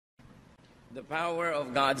The power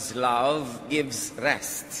of God's love gives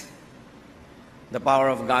rest. The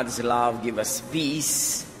power of God's love gives us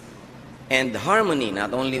peace and harmony,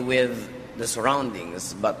 not only with the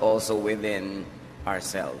surroundings, but also within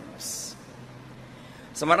ourselves.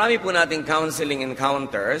 Sa marami po nating counseling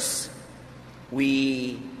encounters,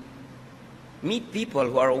 we meet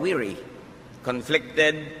people who are weary,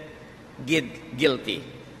 conflicted, guilty.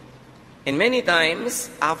 And many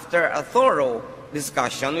times, after a thorough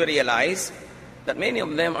discussion, we realize that many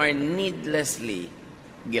of them are needlessly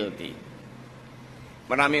guilty.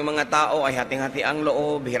 Maraming mga tao ay hati-hati ang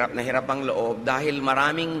loob, hirap na hirap ang loob dahil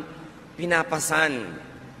maraming pinapasan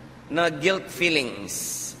na guilt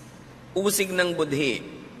feelings, usig ng budhi,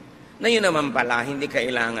 na yun naman pala hindi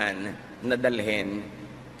kailangan nadalhin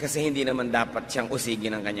kasi hindi naman dapat siyang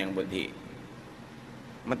usigin ang kanyang budhi.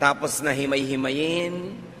 Matapos na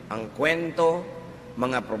himay-himayin ang kwento,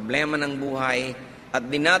 mga problema ng buhay, at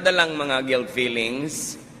dinadalang mga guilt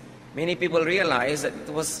feelings, many people realize that it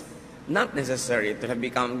was not necessary to have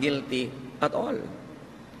become guilty at all.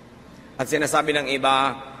 At sinasabi ng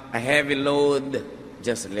iba, a heavy load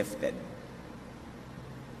just lifted.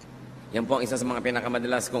 Yan po ang isa sa mga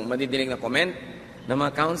pinakamadalas kong madidinig na comment ng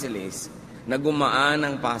mga counselists, na gumaan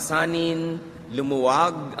ang pasanin,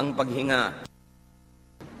 lumuwag ang paghinga,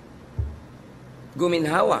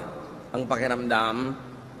 guminhawa ang pakiramdam,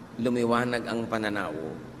 lumiwanag ang pananaw.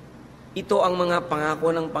 Ito ang mga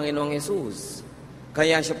pangako ng Panginoong Hesus.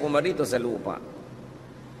 Kaya siya pumarito sa lupa.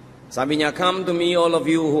 Sabi niya, "Come to me, all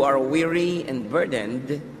of you who are weary and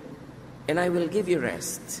burdened, and I will give you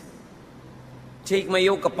rest. Take my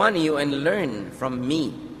yoke upon you and learn from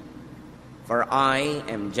me. For I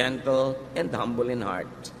am gentle and humble in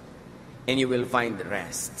heart, and you will find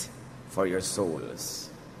rest for your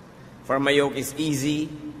souls. For my yoke is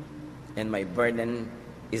easy, and my burden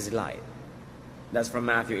is light." That's from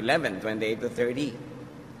Matthew 11:28-30.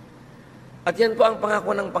 At yan po ang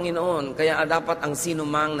pangako ng Panginoon. Kaya dapat ang sino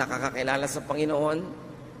mang nakakakilala sa Panginoon,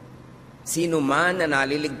 sino man na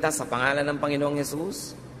naliligtas sa pangalan ng Panginoong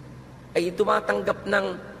Hesus, ay tumatanggap ng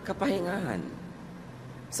kapahingahan.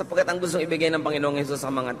 Sapagkat ang gustong ibigay ng Panginoong Hesus sa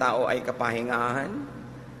mga tao ay kapahingahan,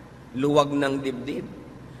 luwag ng dibdib.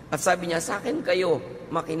 At sabi niya, sa akin kayo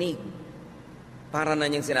makinig. Para na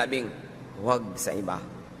niyang sinabing, huwag sa iba.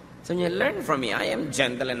 So niya, learn from me. I am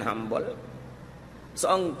gentle and humble.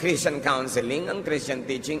 So ang Christian counseling, ang Christian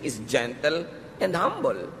teaching is gentle and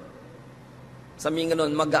humble. Sabihin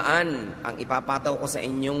ganun, magaan ang ipapataw ko sa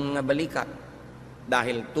inyong balikat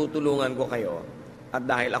dahil tutulungan ko kayo at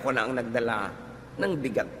dahil ako na ang nagdala ng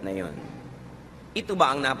bigat na yon. Ito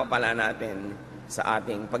ba ang napapala natin sa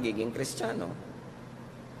ating pagiging Kristiyano?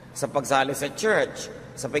 Sa pagsali sa church,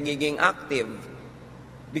 sa pagiging active,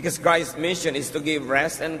 because Christ's mission is to give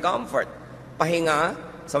rest and comfort. Pahinga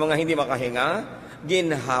sa mga hindi makahinga,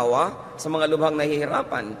 ginhawa sa mga lubhang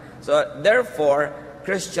nahihirapan. So, therefore,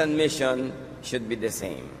 Christian mission should be the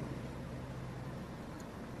same.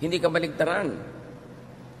 Hindi kabaligtaran.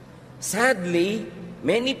 Sadly,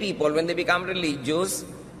 many people, when they become religious,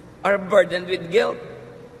 are burdened with guilt.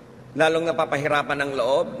 Lalong napapahirapan ng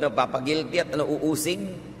loob, napapagilty at nauusig,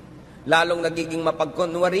 lalong nagiging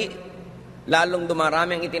mapagkunwari, lalong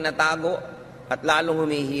dumarami ang itinatago, at lalong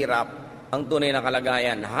humihirap ang tunay na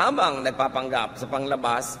kalagayan habang nagpapanggap sa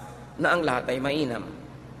panglabas na ang lahat ay mainam.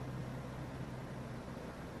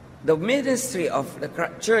 The ministry of the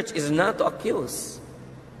church is not to accuse.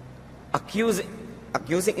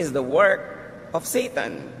 Accusing is the work of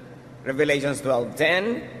Satan. Revelations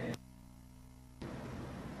 12:10.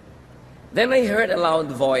 Then I heard a loud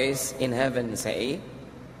voice in heaven say,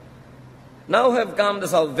 "Now have come the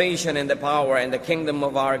salvation and the power and the kingdom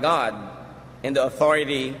of our God and the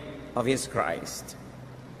authority of His Christ.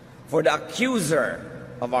 For the accuser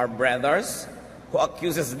of our brothers, who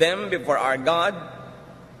accuses them before our God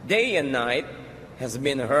day and night, has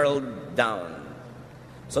been hurled down."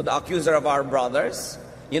 So the accuser of our brothers,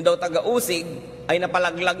 yun daw taga-usig, ay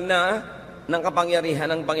napalaglag na ng kapangyarihan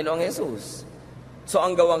ng Panginoong Hesus. So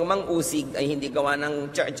ang gawang mang-usig ay hindi gawa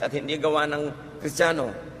ng church at hindi gawa ng Kristiyano.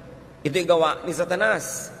 Ito'y gawa ni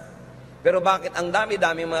Satanas. Pero bakit ang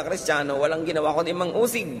dami-dami mga Kristiyano walang ginawa kundi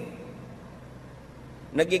mang-usig?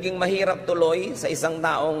 Nagiging mahirap tuloy sa isang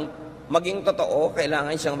taong maging totoo,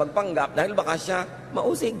 kailangan siyang magpanggap dahil baka siya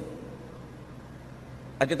mausig.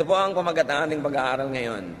 At ito po ang pamagat ng ating pag-aaral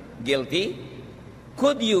ngayon. Guilty?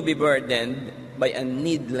 Could you be burdened by a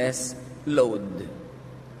needless load?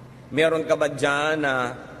 Meron ka ba dyan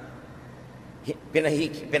na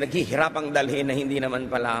pinaghihirapang dalhin na hindi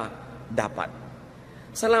naman pala dapat?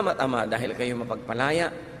 Salamat, Ama, dahil kayo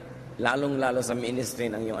mapagpalaya, lalong-lalo sa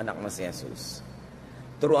ministry ng iyong anak na si Jesus.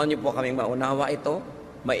 Turuan niyo po kaming maunawa ito,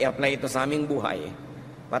 mai-apply ito sa aming buhay.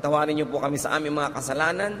 Patawarin niyo po kami sa aming mga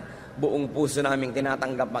kasalanan, buong puso naming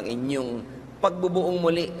tinatanggap ang inyong pagbubuong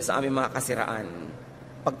muli sa aming mga kasiraan,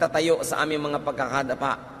 pagtatayo sa aming mga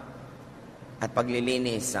pagkakadapa, at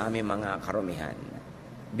paglilinis sa aming mga karumihan.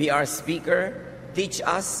 Be our speaker, teach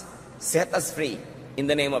us, set us free. In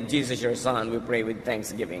the name of Jesus, your Son, we pray with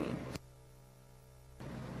thanksgiving.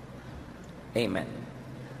 Amen.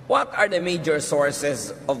 What are the major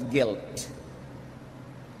sources of guilt?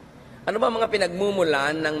 Ano ba mga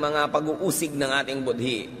pinagmumulan ng mga pag-uusig ng ating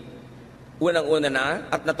budhi? Unang-una na,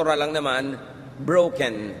 at natural lang naman,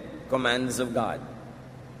 broken commands of God.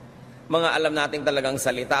 Mga alam nating talagang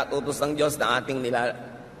salita at utos ng Diyos na ating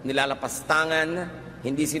nilalapastangan,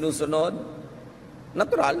 hindi sinusunod.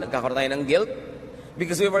 Natural, nagkakaroon tayo ng guilt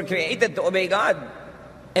because we were created to obey God.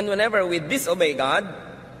 And whenever we disobey God,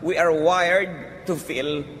 we are wired to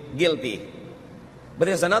feel guilty. But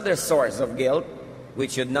there's another source of guilt,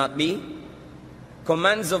 which should not be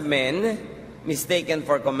commands of men mistaken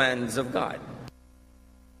for commands of God.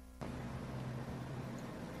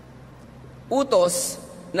 Utos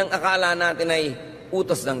ng akala natin ay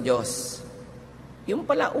utos ng Diyos. Yung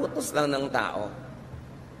pala utos lang ng tao.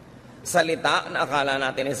 Salita na akala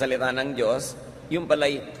natin ay salita ng Diyos, yung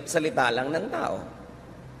pala'y salita lang ng tao.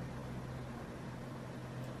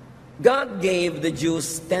 God gave the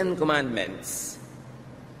Jews 10 commandments.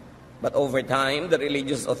 But over time, the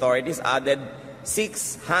religious authorities added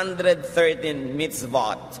 613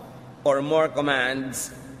 mitzvot or more commands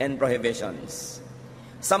and prohibitions.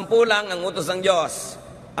 10 lang ang utos ng Diyos.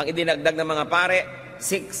 Ang idinagdag ng mga pare,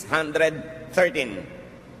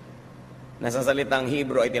 613. Nasa salitang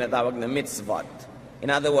Hebrew ay tinatawag na mitzvot. In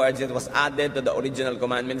other words, it was added to the original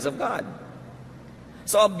commandments of God.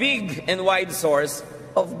 So a big and wide source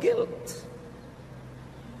of guilt.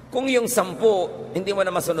 Kung yung 10, hindi mo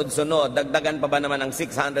na masunod-sunod, dagdagan pa ba naman ng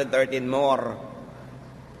 613 more?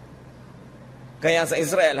 Kaya sa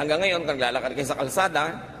Israel, hanggang ngayon, kung lalakad kayo sa kalsada,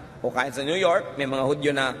 o kahit sa New York, may mga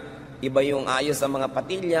Hudyo na iba yung ayos ng mga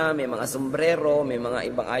patilya, may mga sombrero, may mga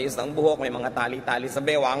ibang ayos ng buhok, may mga tali-tali sa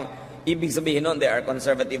bewang. Ibig sabihin nun, they are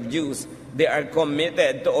conservative Jews. They are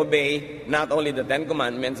committed to obey not only the 10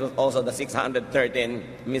 commandments, but also the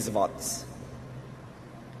 613 mitzvots.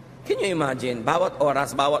 Can you imagine? Bawat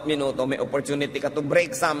oras, bawat minuto, may opportunity ka to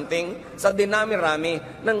break something sa dinami-rami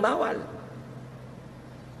ng bawal.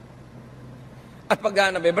 At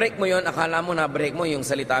pag nabe-break mo yon, akala mo na-break mo yung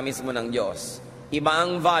salita mismo ng Diyos. Iba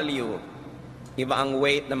ang value, iba ang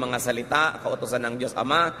weight ng mga salita, kautusan ng Diyos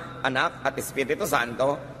Ama, Anak, at Espiritu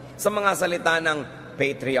Santo, sa mga salita ng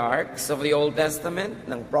patriarchs of the Old Testament,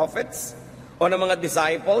 ng prophets, o ng mga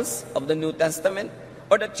disciples of the New Testament,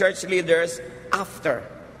 or the church leaders after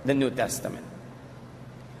the New Testament.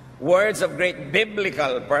 Words of great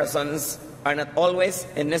biblical persons are not always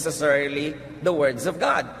and necessarily the words of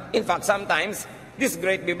God. In fact, sometimes, these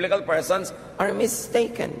great biblical persons are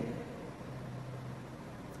mistaken.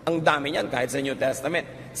 Ang dami niyan kahit sa New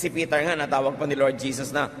Testament. Si Peter nga, natawag pa ni Lord Jesus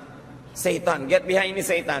na, Satan, get behind me,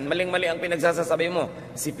 Satan. Maling-mali ang pinagsasasabi mo.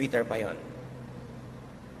 Si Peter pa yon.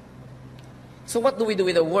 So what do we do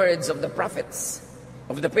with the words of the prophets,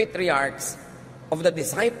 of the patriarchs, of the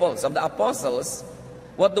disciples, of the apostles?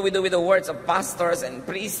 What do we do with the words of pastors and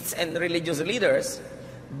priests and religious leaders?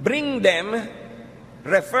 Bring them,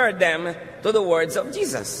 refer them to the words of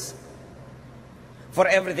Jesus. For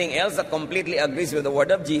everything else that completely agrees with the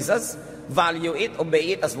word of Jesus, value it,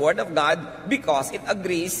 obey it as word of God because it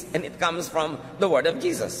agrees and it comes from the word of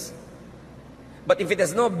Jesus. But if it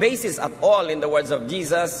has no basis at all in the words of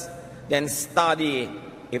Jesus, then study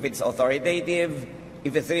if it's authoritative,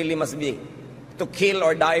 if it really must be to kill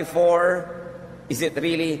or die for, is it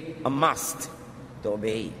really a must to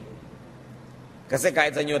obey? Kasi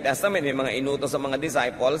kahit sa New Testament, may mga inutos sa mga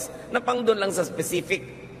disciples na pang doon lang sa specific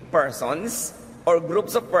persons or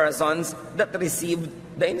groups of persons that received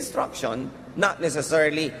the instruction, not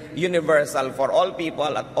necessarily universal for all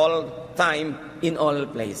people at all time, in all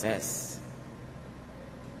places.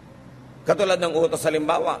 Katulad ng utos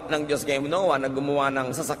halimbawa ng Diyos kay Noah na gumawa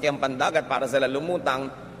ng sasakyang pandagat para sila lumutang,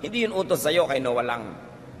 hindi yun utos sa iyo, kay Noah lang.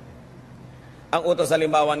 Ang utos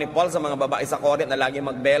halimbawa ni Paul sa mga babae sa Corinth na lagi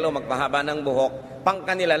magbelo, magpahaba ng buhok, pang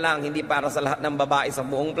kanila lang, hindi para sa lahat ng babae sa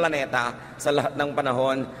buong planeta, sa lahat ng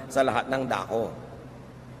panahon, sa lahat ng dako.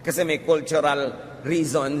 Kasi may cultural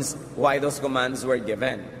reasons why those commands were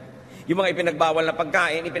given. Yung mga ipinagbawal na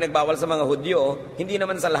pagkain, ipinagbawal sa mga Hudyo, hindi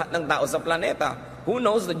naman sa lahat ng tao sa planeta. Who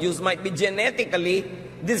knows, the Jews might be genetically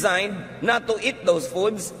designed not to eat those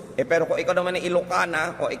foods. Pero kung ikaw naman ay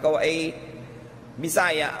Ilocana o ikaw ay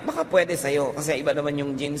Bisaya, baka pwede sa'yo kasi iba naman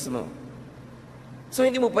yung genes mo. So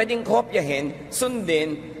hindi mo pwedeng kopyahin,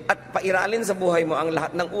 sundin, at pairalin sa buhay mo ang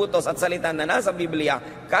lahat ng utos at salita na nasa Biblia,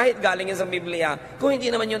 kahit galing yan sa Biblia, kung hindi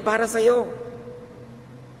naman yun para sa'yo.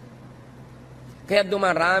 Kaya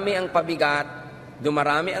dumarami ang pabigat,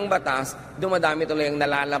 dumarami ang batas, dumadami tuloy ang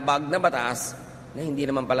nalalabag na batas na hindi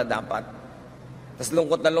naman pala dapat. Tapos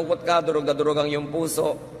lungkot na lungkot ka, durog na durog ang iyong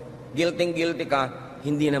puso, guilty ka,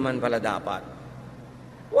 hindi naman pala dapat.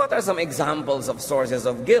 What are some examples of sources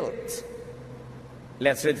of guilt?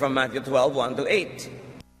 Let's read from Matthew 12, 1-8.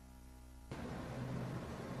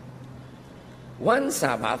 One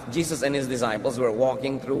Sabbath, Jesus and his disciples were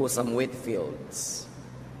walking through some wheat fields.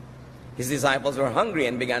 His disciples were hungry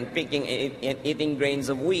and began picking and eating grains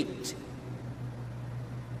of wheat.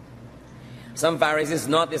 Some Pharisees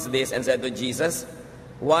noticed this and said to Jesus,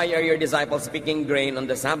 "Why are your disciples picking grain on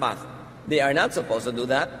the Sabbath? They are not supposed to do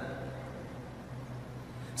that."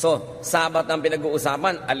 So, Sabbath ang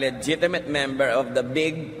pinag-uusapan, a legitimate member of the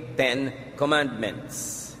Big Ten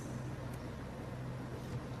Commandments.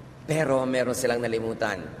 Pero meron silang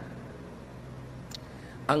nalimutan.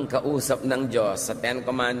 Ang kausap ng Diyos sa Ten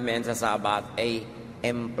Commandments sa Sabbath ay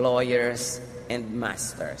employers and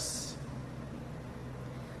masters.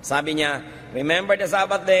 Sabi niya, remember the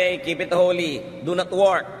Sabbath day, keep it holy, do not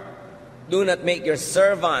work. Do not make your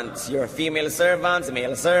servants, your female servants,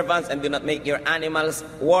 male servants, and do not make your animals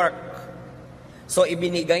work. So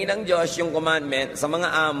ibinigay ng Diyos yung commandment sa mga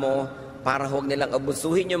amo para huwag nilang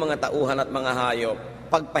abusuhin yung mga tauhan at mga hayop,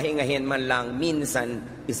 pagpahingahin man lang minsan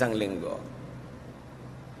isang linggo.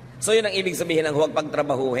 So yun ang ibig sabihin ng huwag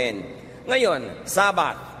pagtrabahuhin. Ngayon,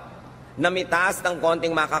 Sabbath, namitas ng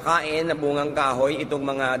konting makakain na bungang kahoy itong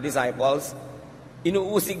mga disciples,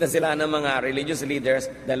 inuusig na sila ng mga religious leaders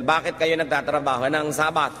dahil bakit kayo nagtatrabaho ng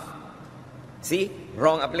Sabbath? See?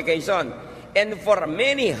 Wrong application. And for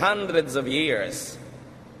many hundreds of years,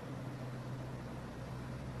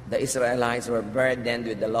 the Israelites were burdened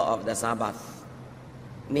with the law of the Sabbath.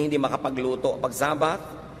 Hindi makapagluto pag Sabbath,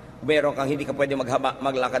 meron kang hindi ka pwede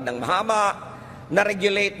maglakad ng mahaba,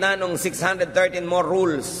 na-regulate na nung 613 more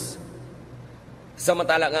rules.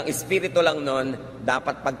 Samantalang ang espiritu lang nun,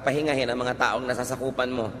 dapat pagpahingahin ang mga taong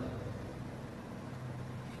nasasakupan mo.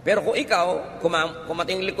 Pero kung ikaw,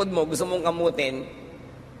 kumating likod mo, gusto mong kamutin,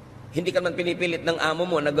 hindi ka man pinipilit ng amo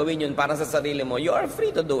mo na gawin yun para sa sarili mo, you are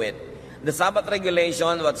free to do it. The Sabbath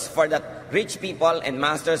regulation was for that rich people and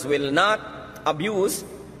masters will not abuse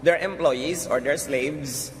their employees or their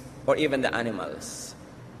slaves or even the animals.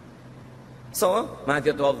 So,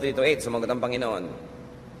 Matthew 12, 3-8, sumagot ang Panginoon.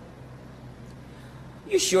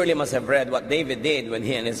 You surely must have read what David did when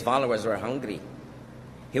he and his followers were hungry.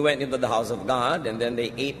 He went into the house of God, and then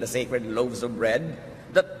they ate the sacred loaves of bread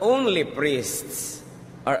that only priests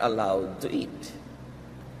are allowed to eat.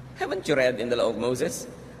 Haven't you read in the law of Moses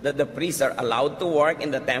that the priests are allowed to work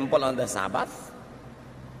in the temple on the Sabbath?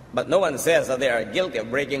 But no one says that they are guilty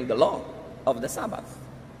of breaking the law of the Sabbath.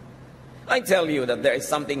 I tell you that there is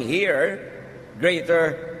something here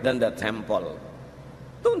greater than the temple.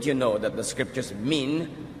 Don't you know that the scriptures mean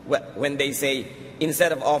when they say,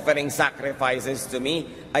 instead of offering sacrifices to me,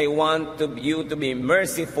 I want you to be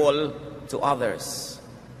merciful to others.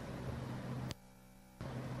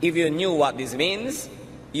 If you knew what this means,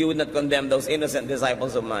 you would not condemn those innocent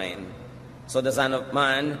disciples of mine. So the Son of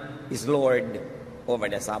Man is Lord over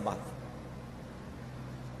the Sabbath.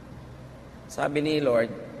 Sabi ni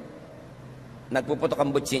Lord, nagpuputok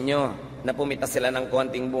ang butsin nyo na pumitas sila ng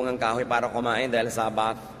konting bungang kahoy para kumain dahil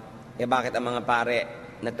Sabbath. Eh bakit ang mga pare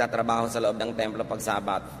nagtatrabaho sa loob ng templo pag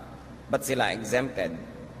Sabbath? Ba't sila exempted?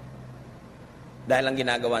 Dahil ang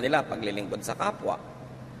ginagawa nila, paglilingkod sa kapwa.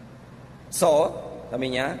 So,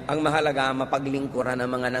 sabi niya, ang mahalaga, mapaglingkuran ng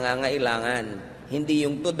mga nangangailangan. Hindi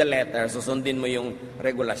yung to the letter, susundin mo yung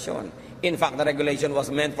regulasyon. In fact, the regulation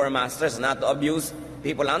was meant for masters not to abuse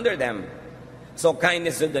people under them. So,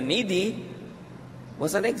 kindness to the needy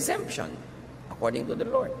was an exemption, according to the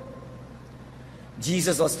Lord.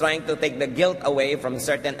 Jesus was trying to take the guilt away from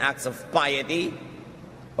certain acts of piety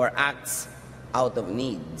or acts out of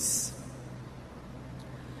needs.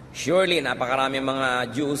 Surely, napakaraming mga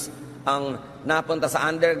Jews ang napunta sa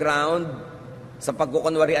underground sa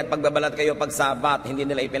pagkukunwari at pagbabalat kayo pag Sabat. Hindi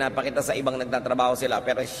nila ipinapakita sa ibang nagtatrabaho sila,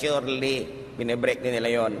 pero surely, binibreak din nila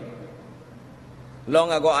yon. Long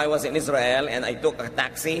ago, I was in Israel and I took a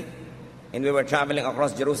taxi and we were traveling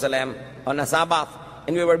across Jerusalem on a Sabbath,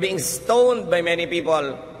 and we were being stoned by many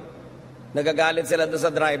people. Nagagalit sila doon sa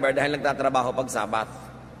driver dahil nagtatrabaho pag Sabbath.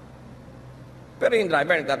 Pero yung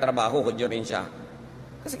driver nagtatrabaho, Hudyo rin siya.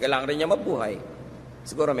 Kasi kailangan rin niya mabuhay.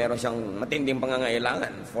 Siguro meron siyang matinding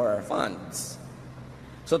pangangailangan for funds.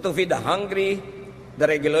 So to feed the hungry, the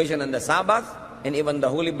regulation on the Sabbath and even the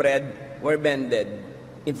holy bread were bended.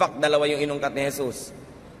 In fact, dalawa yung inungkat ni Jesus.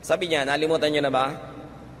 Sabi niya, nalimutan niyo na ba?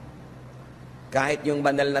 Kahit yung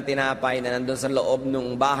banal na tinapay na nandun sa loob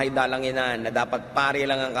ng bahay dalanginan na dapat pari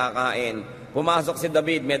lang ang kakain, pumasok si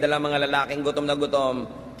David, may dalang mga lalaking gutom na gutom,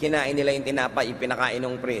 kinain nila yung tinapay, ipinakain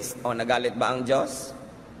ng priest. O, nagalit ba ang Diyos?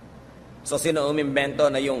 So, sino umimbento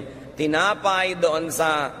na yung tinapay doon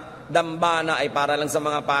sa dambana ay para lang sa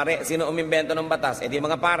mga pare? Sino umimbento ng batas? Di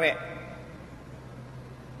mga pare.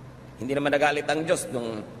 Hindi naman nagalit ang Diyos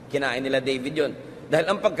nung kinain nila David yun. Dahil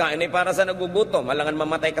ang pagkain ay para sa nagugutom. Malangan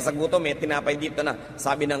mamatay ka sa gutom, tinapay dito na.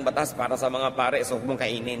 Sabi ng batas, para sa mga pare, so huwag mong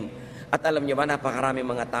kainin. At alam niyo ba, napakarami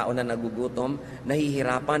mga tao na nagugutom,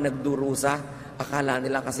 nahihirapan, nagdurusa. Akala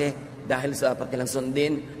nila kasi, dahil sa dapat nilang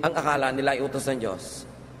sundin, ang akala nila ay utos ng Diyos.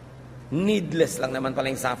 Needless lang naman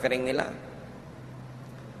pala yung suffering nila.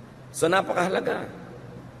 So napakahalaga.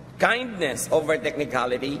 Kindness over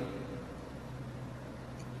technicality.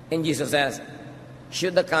 And Jesus says,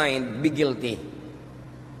 should the kind be guilty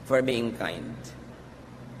for being kind?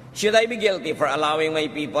 Should I be guilty for allowing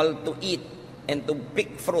my people to eat and to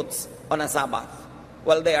pick fruits on a Sabbath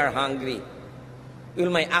while they are hungry?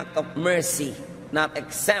 Will my act of mercy not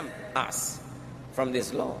exempt us from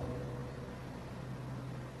this law?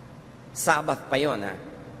 Sabbath pa yun, ha?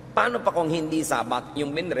 Paano pa kung hindi Sabbath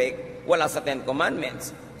yung binrek, wala sa Ten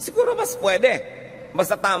Commandments? Siguro mas pwede.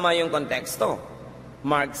 Basta tama yung konteksto.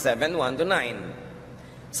 Mark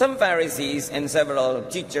 7:1-9. Some Pharisees and several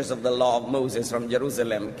teachers of the law of Moses from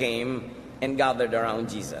Jerusalem came and gathered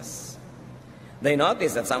around Jesus. They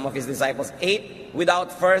noticed that some of his disciples ate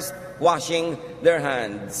without first washing their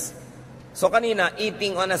hands. So kanina,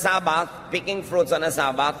 eating on a Sabbath, picking fruits on a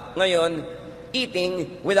Sabbath. Ngayon,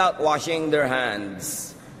 eating without washing their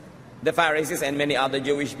hands. The Pharisees and many other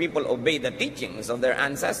Jewish people obeyed the teachings of their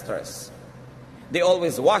ancestors. They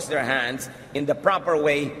always wash their hands in the proper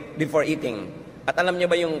way before eating. At alam niyo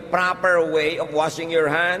ba yung proper way of washing your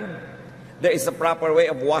hand? There is a proper way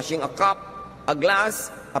of washing a cup, a glass,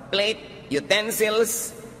 a plate,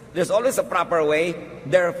 utensils. There's always a proper way.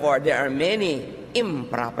 Therefore, there are many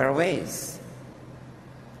improper ways.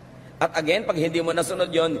 At again, pag hindi mo nasunod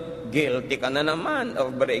yon, guilty ka na naman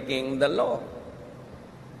of breaking the law.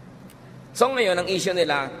 So ngayon, ang issue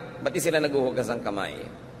nila, ba't sila naguhugas ng kamay?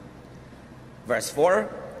 Verse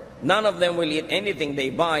 4, none of them will eat anything they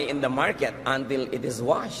buy in the market until it is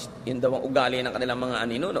washed. Yun daw ang ugali ng kanilang mga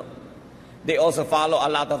aninuno. They also follow a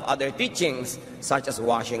lot of other teachings, such as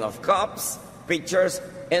washing of cups, pitchers,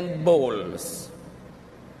 and bowls.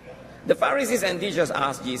 The Pharisees and teachers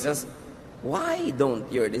asked Jesus, why don't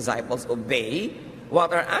your disciples obey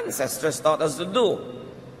what our ancestors taught us to do?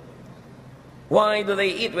 Why do they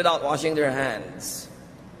eat without washing their hands?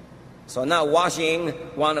 So now washing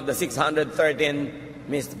one of the 613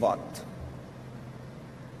 mitzvot.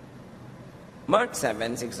 Mark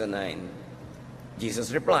 7:6-9.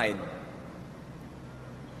 Jesus replied,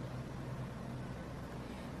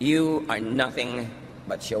 you are nothing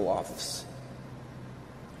but show-offs.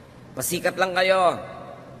 Pasikat lang kayo,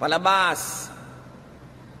 palabas.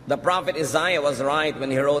 The prophet Isaiah was right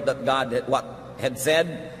when he wrote that God had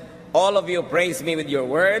said, all of you praise me with your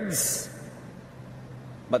words,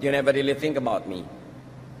 but you never really think about me.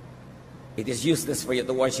 It is useless for you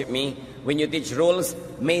to worship me when you teach rules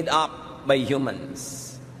made up by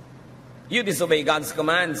humans. You disobey God's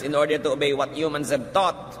commands in order to obey what humans have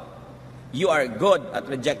taught. You are good at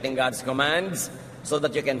rejecting God's commands so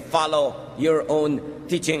that you can follow your own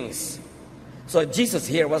teachings. So Jesus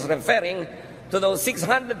here was referring to those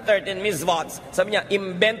 613 mitzvots. Sabi niya,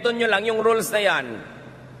 imbento nyo lang yung rules na yan.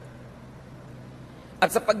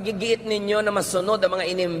 At sa paggigiit ninyo na masunod ang mga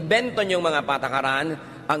inimbento nyong mga patakaran,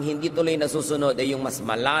 ang hindi tuloy nasusunod ay yung mas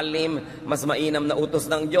malalim, mas mainam na utos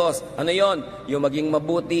ng Diyos. Ano yon? Yung maging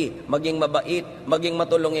mabuti, maging mabait, maging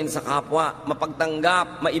matulungin sa kapwa,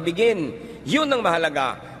 mapagtanggap, maibigin. Yun ang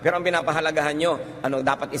mahalaga. Pero ang pinapahalagahan nyo, ano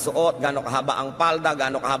dapat isuot, gaano kahaba ang palda,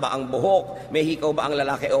 gaano kahaba ang buhok, may hikaw ba ang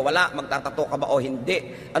lalaki o wala, magtatato ka ba o hindi,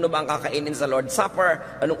 ano ba ang kakainin sa Lord's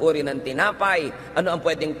Supper, anong uri ng tinapay, ano ang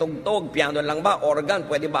pwedeng tugtog, piano lang ba, organ,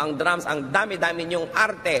 pwede ba ang drums, ang dami-dami nyong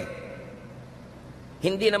arte.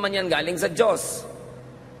 Hindi naman yan galing sa Diyos.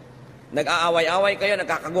 Nag-aaway-away kayo,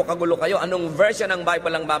 nagkakagulo kayo, anong version ng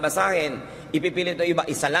Bible ang babasahin? Ipipilit o iba,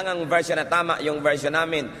 isa lang ang version na tama, yung version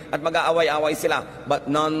namin. At mag-aaway-away sila.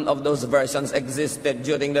 But none of those versions existed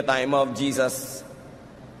during the time of Jesus.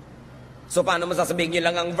 So paano mo sasabihin nyo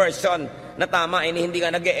lang ang version na tama, hindi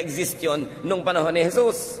nga nag-e-exist yun nung panahon ni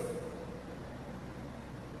Jesus?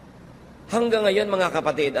 Hanggang ngayon mga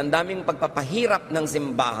kapatid, ang daming pagpapahirap ng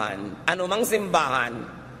simbahan, anumang simbahan,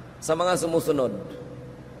 sa mga sumusunod.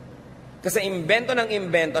 Kasi imbento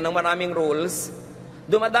ng maraming rules,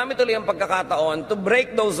 dumadami tuloy ang pagkakataon to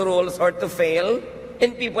break those rules or to fail,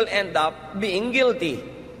 and people end up being guilty.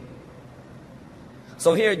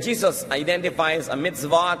 So here Jesus identifies a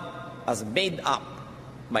mitzvah as made up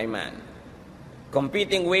by man,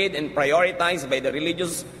 competing with and prioritized by the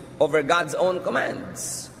religious over God's own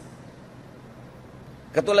commands.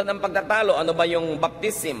 Katulad ng pagtatalo, ano ba yung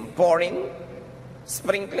baptism? Pouring?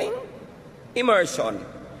 Sprinkling? Immersion?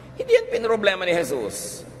 Hindi yan pinroblema ni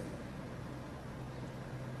Jesus.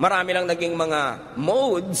 Marami lang naging mga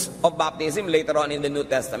modes of baptism later on in the New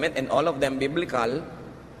Testament, and all of them biblical.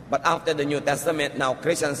 But after the New Testament, now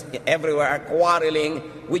Christians everywhere are quarreling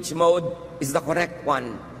which mode is the correct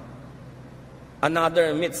one.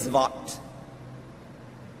 Another mitzvah.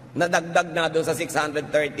 Nadagdag na doon sa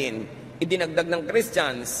 613. Idinagdag ng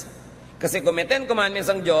Christians. Kasi kung may 10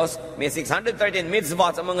 commandments ang Diyos, may 613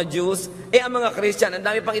 mitzvahs ang mga Jews, ang mga Christian, ang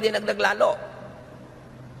dami pang idinagdag lalo.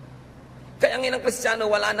 Kaya ngayon ang Kristiyano,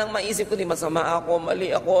 wala nang maisip kundi masama ako,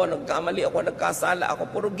 mali ako, nagkamali ako, nagkasala ako,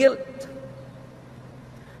 puro guilt.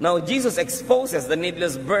 Now, Jesus exposes the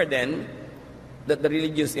needless burden that the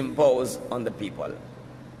religious impose on the people.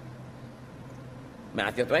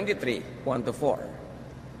 Matthew 23,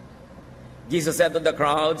 1-4. Jesus said to the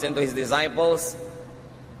crowds and to his disciples,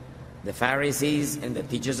 the Pharisees and the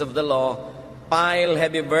teachers of the law pile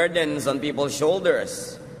heavy burdens on people's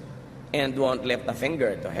shoulders and won't lift a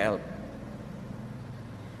finger to help.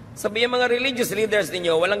 Sabi yung mga religious leaders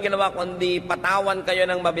ninyo, walang ginawa kundi patawan kayo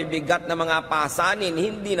ng mabibigat na mga pasanin,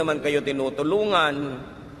 hindi naman kayo tinutulungan.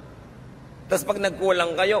 Tapos pag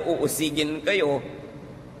nagkulang kayo, uusigin kayo.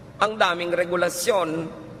 Ang daming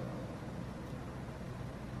regulasyon.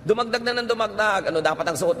 Dumagdag na ng dumagdag. Ano dapat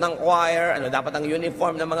ang suot ng choir? Ano dapat ang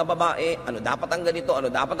uniform ng mga babae? Ano dapat ang ganito?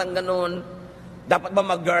 Ano dapat ang ganun? Dapat ba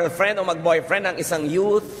mag-girlfriend o mag-boyfriend ang isang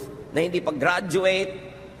youth na hindi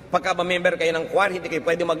pag-graduate? Pagka ba-member kayo ng choir, hindi kayo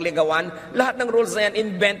pwede magligawan. Lahat ng rules na yan,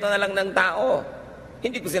 invento na lang ng tao.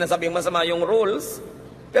 Hindi ko sinasabing masama yung rules,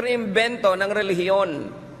 pero invento ng relihiyon.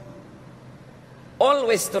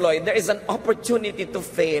 Always tuloy, there is an opportunity to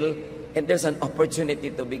fail and there's an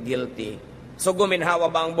opportunity to be guilty. So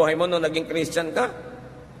guminhawa ba ang buhay mo nung naging Christian ka?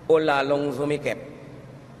 O lalong sumikip?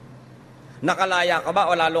 Nakalaya ka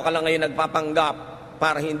ba o lalo ka lang ngayon nagpapanggap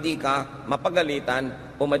para hindi ka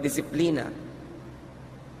mapagalitan o madisiplina?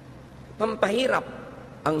 Pampahirap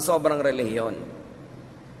ang sobrang relihiyon.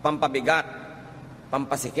 Pampabigat,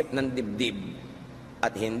 pampasikip ng dibdib.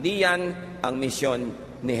 At hindi yan ang misyon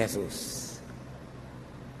ni Jesus.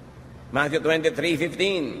 Matthew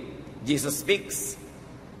 23:15, Jesus speaks,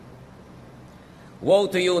 woe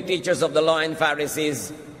to you, teachers of the law and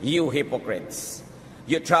Pharisees, you hypocrites!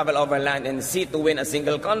 You travel over land and sea to win a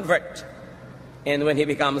single convert. And when he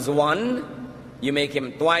becomes one, you make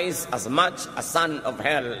him twice as much a son of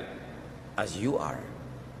hell as you are.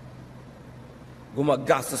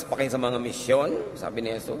 Gumagastos pa kayo sa mga misyon, sabi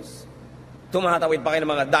ni Jesus. Tumatawid pa kayo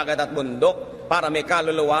ng mga dagat at bundok para may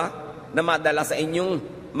kaluluwa na madala sa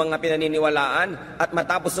inyong mga pinaniniwalaan, at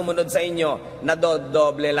matapos sumunod sa inyo,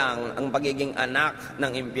 nadodoble lang ang pagiging anak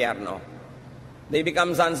ng impyerno. They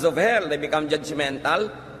become sons of hell, they become judgmental,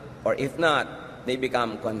 or if not, they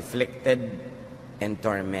become conflicted and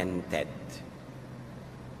tormented.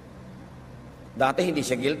 Dati hindi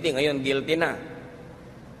siya guilty, ngayon guilty na.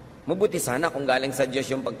 Mabuti sana kung galing sa Diyos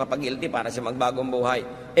yung pagpapagilty para siya magbagong buhay.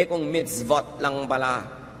 Kung mitzvot lang pala,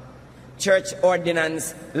 church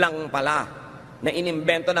ordinance lang pala, na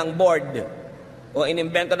inimbento ng board, o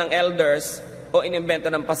inimbento ng elders, o inimbento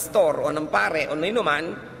ng pastor, o ng pare, o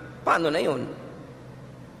ninuman, paano na yun?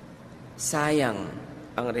 Sayang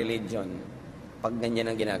ang religion pag ganyan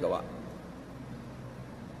ang ginagawa.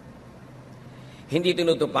 Hindi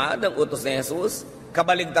tinutupad ang utos ni Jesus,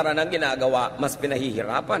 kabaligtaran ang ginagawa, mas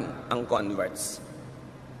pinahihirapan ang converts.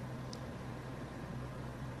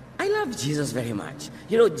 I love Jesus very much.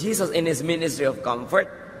 You know, Jesus in his ministry of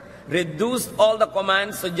comfort reduced all the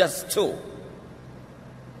commands to just 2.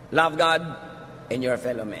 Love God and your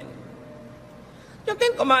fellow men. Yung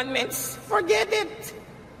 10 commandments, forget it.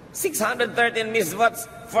 613 mitzvahs,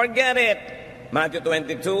 forget it. Matthew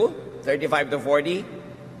 22, 35-40.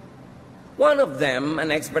 One of them,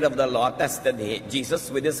 an expert of the law, tested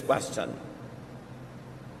Jesus with this question.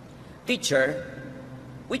 Teacher,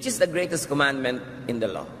 which is the greatest commandment in the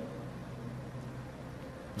law?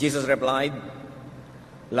 Jesus replied,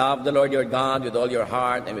 love the Lord your God with all your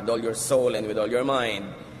heart and with all your soul and with all your mind.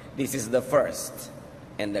 This is the first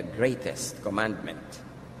and the greatest commandment.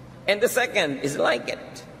 And the second is like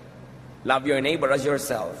it. Love your neighbor as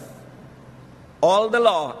yourself. All the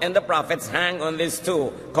law and the prophets hang on these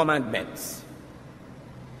 2 commandments.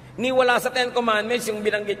 Ni wala sa 10 commandments yung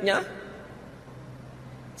binanggit niya.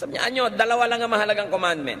 Sabi niya, 2 lang ang mahalagang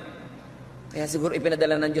commandment. Kaya siguro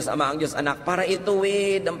ipinadala ng Diyos Ama ang Diyos Anak para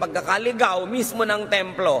ituwid ang pagkakaligaw mismo ng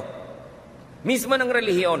templo, mismo ng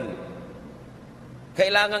relihiyon.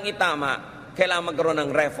 Kailangang itama, kailangan magkaroon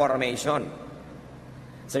ng reformation.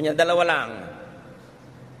 Sabi niya, 2 lang.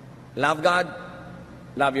 Love God,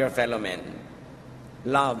 love your fellow men.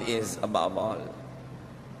 Love is above all.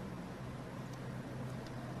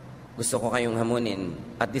 Gusto ko kayong hamunin.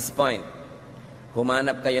 At this point,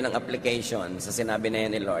 humanap kayo ng application sa sinabi na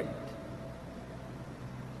yan ni Lord.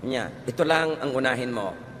 Ito lang ang unahin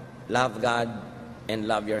mo. Love God and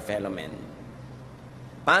love your fellow men.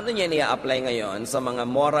 Paano niya i-apply ngayon sa mga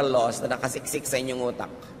moral laws na nakasiksik sa inyong utak?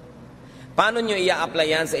 Paano niyo i-apply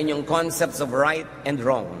yan sa inyong concepts of right and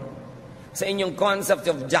wrong? Sa inyong concept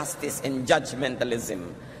of justice and judgmentalism?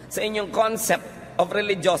 Sa inyong concept of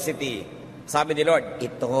religiosity? Sabi ni Lord,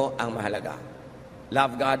 ito ang mahalaga.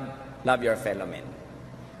 Love God, love your fellow men.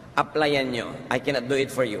 Applyan nyo. I cannot do it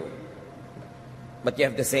for you. But you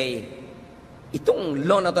have to say, itong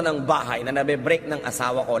law na to ng bahay na nabe-break ng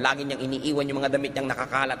asawa ko, lagi niyang iniiwan yung mga damit niyang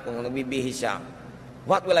nakakalat kung nagbibihis siya.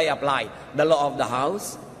 What will I apply? The law of the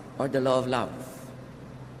house or the law of love?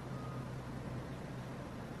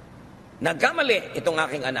 Nagkamali itong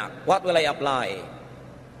aking anak. What will I apply?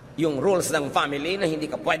 Yung rules ng family na hindi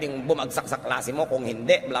ka pwedeng bumagsak sa klase mo kung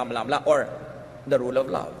hindi, bla bla bla, or the rule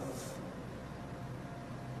of love.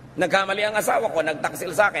 Nagkamali ang asawa ko,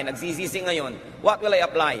 nagtaksil sa akin, nagsisisi ngayon. What will I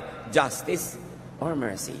apply? Justice or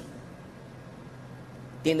mercy?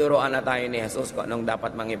 Tinuruan na tayo ni Jesus kung anong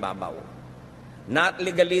dapat mangibabaw. Not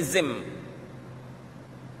legalism.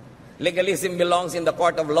 Legalism belongs in the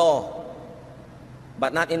court of law,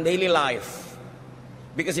 but not in daily life.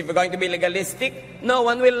 Because if you're going to be legalistic, no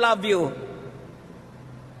one will love you.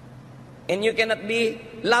 And you cannot be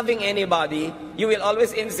loving anybody. You will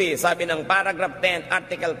always insist. Sabi ng paragraph 10,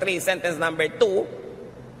 article 3, sentence number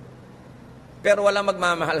 2, pero wala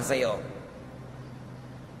magmamahal sa'yo.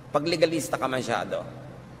 Pag legalista ka masyado.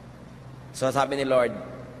 So sabi ni Lord,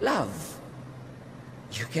 love.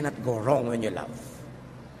 You cannot go wrong when you love.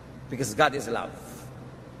 Because God is love.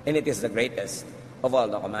 And it is the greatest of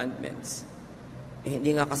all the commandments.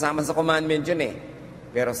 Hindi nga kasama sa commandment yun eh.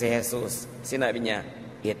 Pero si Jesus, sinabi niya,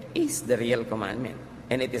 it is the real commandment.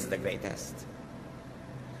 And it is the greatest.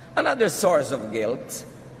 Another source of guilt,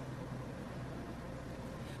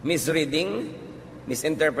 misreading,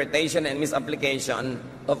 misinterpretation, and misapplication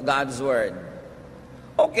of God's Word.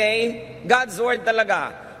 Okay, God's Word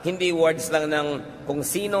talaga. Hindi words lang ng kung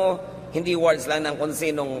sino, hindi words lang ng kung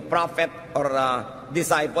sinong prophet or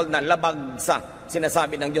disciple na labag sa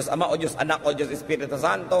sinasabi ng Diyos Ama o Diyos Anak o Diyos Espiritu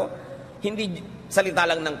Santo. Hindi salita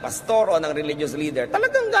lang ng pastor o ng religious leader.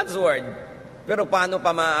 Talagang God's Word. Pero paano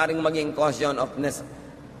pa maaaring maging caution of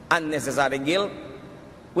unnecessary guilt?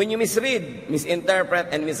 When you misread,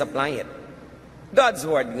 misinterpret, and misapply it. God's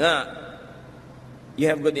Word nga.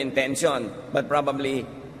 You have good intention, but probably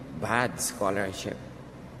bad scholarship.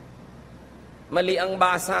 Mali ang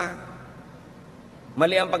basa.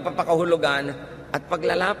 Mali ang pagpapakahulugan at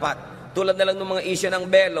paglalapat. Tulad na lang ng mga issue ng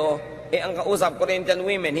belo, ang kausap, Corinthian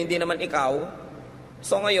women, hindi naman ikaw.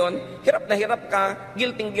 So ngayon, hirap na hirap ka,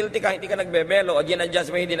 guilty ka, hindi ka nagbebelo, o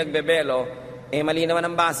ginadjust mo hindi nagbebelo, mali naman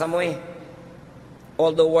ang basa mo eh.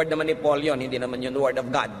 Although word naman ni Paul yon, hindi naman yun word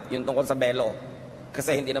of God, yung tungkol sa belo.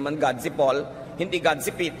 Kasi hindi naman God si Paul, hindi God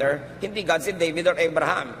si Peter, hindi God si David or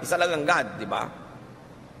Abraham. Isa lang ang God, di ba?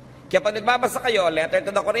 Kaya pag nagbabasa kayo, letter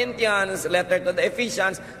to the Corinthians, letter to the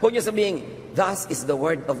Ephesians, huwag nyo sabihin, thus is the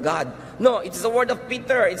word of God. No, it's the word of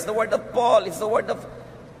Peter, it's the word of Paul, it's the word of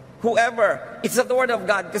whoever. It's not the word of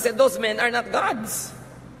God kasi those men are not gods.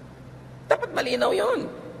 Dapat malinaw yun.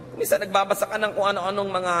 Minsan nagbabasa ka ng kung ano-anong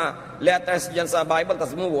mga letters dyan sa Bible,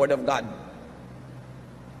 tapos mo, word of God.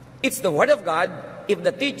 It's the word of God if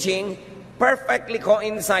the teaching perfectly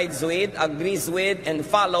coincides with, agrees with, and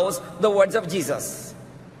follows the words of Jesus.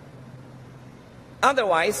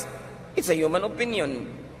 Otherwise, it's a human opinion.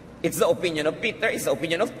 It's the opinion of Peter, it's the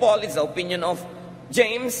opinion of Paul, it's the opinion of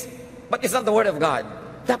James, but it's not the word of God.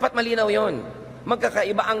 Dapat malinaw yon.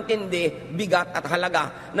 Magkakaiba ang tindi, bigat at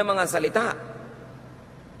halaga ng mga salita.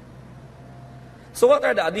 So what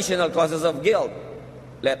are the additional causes of guilt?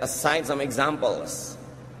 Let us cite some examples.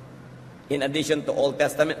 In addition to Old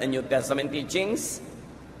Testament and New Testament teachings,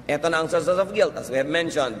 ito na ang sources of guilt, as we have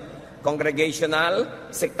mentioned. Congregational,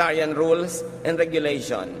 sectarian rules, and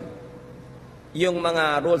regulation. Yung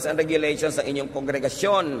mga rules and regulations ng inyong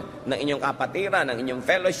kongregasyon, ng inyong kapatiran, ng inyong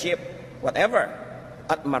fellowship, whatever.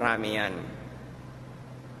 At marami yan.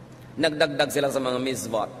 Nagdagdag sila sa mga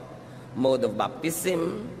misvot. Mode of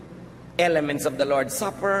baptism, elements of the Lord's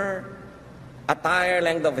Supper, attire,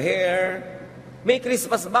 length of hair. May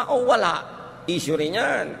Christmas ba o wala? Issue rin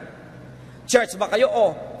yan. Church ba kayo o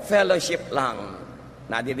fellowship lang?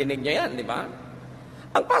 Nadidinig nyo yan, di ba?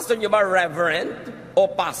 Ang pastor nyo ba reverend o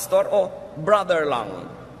pastor o brother lang?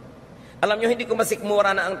 Alam nyo, hindi ko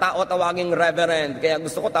masikmura na ang tao tawaging reverend. Kaya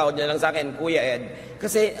gusto ko tawag niya lang sa akin, Kuya Ed.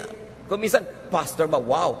 Kasi kung minsan, pastor ba?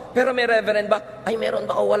 Wow. Pero may reverend ba? Ay, meron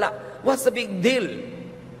ba o wala? What's the big deal?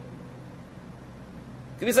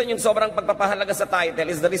 Kung minsan yung sobrang pagpapahalaga sa title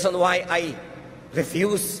is the reason why I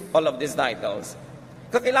refuse all of these titles.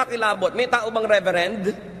 Kakilakilabot, may tao bang reverend?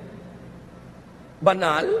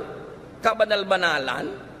 Banal? Kabanal-banalan?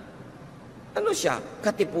 Ano siya?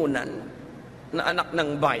 Katipunan na anak ng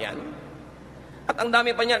bayan? At ang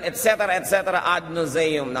dami pa niyan, etc., ad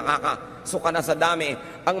nauseam, nakakasuka na sa dami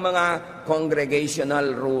ang mga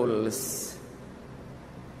congregational rules.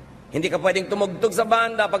 Hindi ka pwedeng tumugtog sa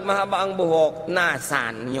banda pag mahaba ang buhok,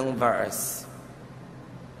 nasan yung verse?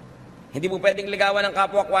 Hindi mo pwedeng ligawan ng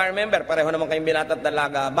kapwa choir member, pareho naman kayong binata at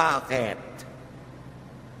dalaga. Bakit?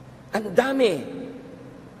 Ang dami.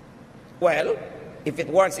 Well, if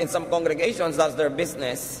it works in some congregations, that's their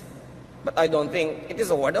business. But I don't think it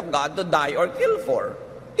is a word of God to die or kill for.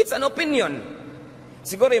 It's an opinion.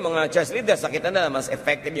 Siguro yung mga church leaders, nakita na mas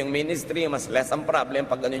effective yung ministry, mas less ang problem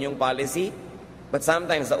pag ganun yung policy. But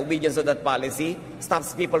sometimes the obedience of that policy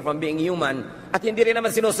stops people from being human. At hindi rin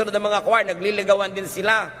naman sinusunod ng mga choir, nagliligawan din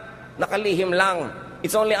sila. Nakalihim lang.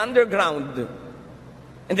 It's only underground.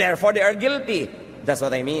 And therefore they are guilty. That's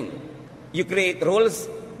what I mean. You create rules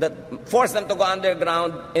that force them to go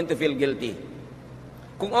underground and to feel guilty.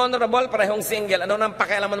 Kung honorable, parehong single, ano nang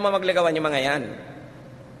pakialaman mo magligawan yung mga yan?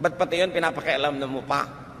 Ba't pati yun pinapakialam na mo pa?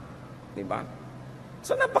 Diba?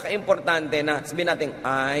 So napaka-importante na sabihin natin,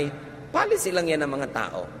 ay, policy lang yan ng mga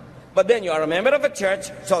tao. But then you are a member of a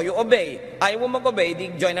church, so you obey. Ayaw mo mag-obey,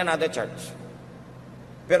 di join another church.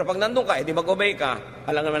 Pero pag nandun ka, di mag-obey ka,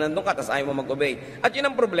 alam naman nandun ka, tapos ayaw mo mag-obey. At yun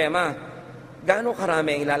ang problema. Gaano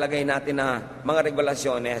karami ang ilalagay natin na mga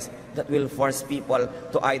regulasyones that will force people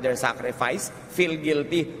to either sacrifice, feel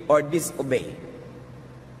guilty, or disobey?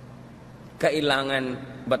 Kailangan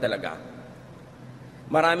ba talaga?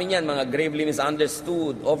 Marami niyan mga gravely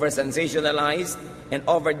misunderstood, over-sensationalized, and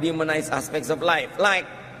over-demonized aspects of life. Like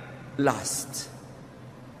lust,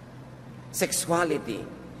 sexuality.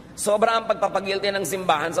 Sobra ang pagpapagilty ng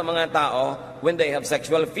simbahan sa mga tao when they have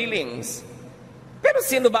sexual feelings. Pero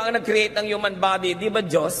sino ba ang nag-create ng human body? Di ba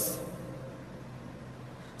Diyos?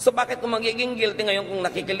 So bakit kung magiging guilty ngayon kung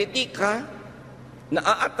nakikiliti ka,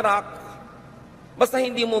 na-attract, basta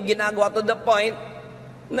hindi mo ginagawa to the point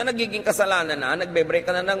na nagiging kasalanan na, nagbe-break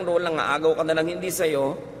ka na ng rule, nangaagaw ka na lang hindi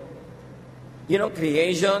sa'yo. You know,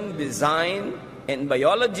 creation, design, and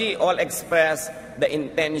biology all express the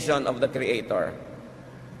intention of the Creator.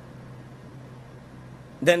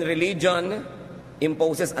 Then religion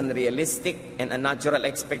imposes unrealistic and unnatural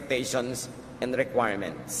expectations and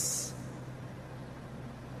requirements.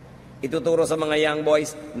 Ituturo sa mga young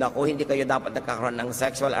boys, naku, hindi kayo dapat nagkakaroon ng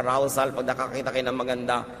sexual arousal pag nakakita kayo ng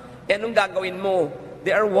maganda. E anong gagawin mo?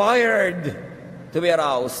 They are wired to be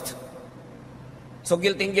aroused. So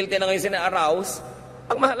guilty na ngayon sina-arouse.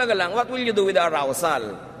 Ang mahalaga lang, what will you do with the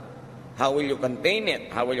arousal? How will you contain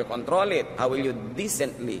it? How will you control it? How will you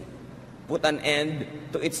decently put an end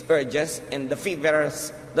to its urges and the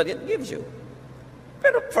fevers that it gives you?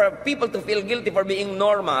 Pero for people to feel guilty for being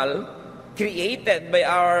normal, created by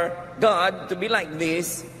our God to be like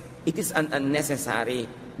this, it is an unnecessary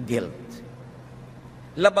guilt.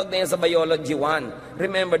 Labag na yan sa biology 1.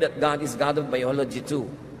 Remember that God is God of biology 2.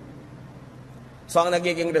 So ang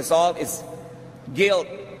nagiging result is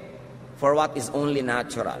guilt for what is only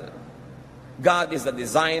natural. God is the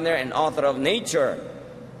designer and author of nature.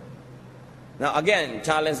 Now again,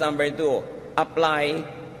 challenge number 2, apply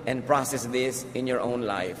and process this in your own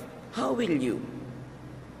life. How will you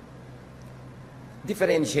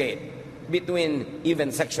differentiate between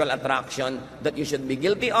even sexual attraction that you should be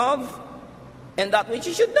guilty of and that which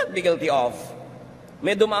you should not be guilty of?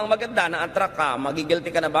 May dumaang maganda na attract ka,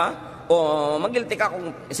 magigilty ka na ba? O magilty ka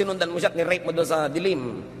kung sinundan mo siya at ni-rape mo doon sa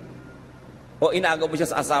dilim? O inagaw mo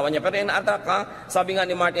siya sa asawa niya. Pero yung na-attract ka, sabi nga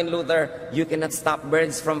ni Martin Luther, you cannot stop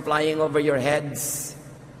birds from flying over your heads,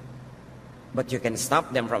 but you can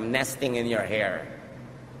stop them from nesting in your hair.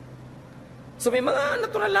 So may mga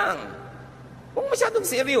natural lang. Huwag masyadong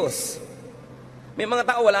serious. May mga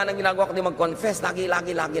tao wala nang ginagawa kundi mag-confess. Lagi.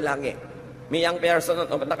 May young person,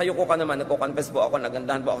 nakayuko ka naman, nagko-confess po ako,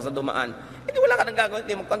 nagandahan po ako sa dumaan. Hindi wala ka nang gagawin,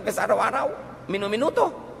 hindi mag-confess araw-araw,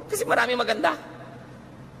 minuminuto. Kasi marami maganda.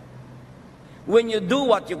 When you do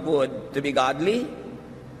what you could to be godly,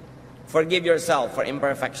 Forgive yourself for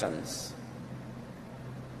imperfections.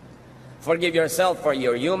 Forgive yourself for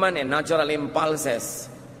your human and natural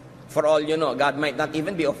impulses. For all you know, God might not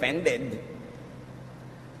even be offended.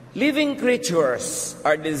 Living creatures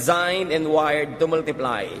are designed and wired to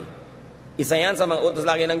multiply. Isa yan sa mga utos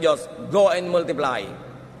lagi ng Diyos, go and multiply.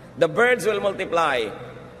 The birds will multiply.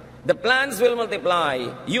 The plants will multiply.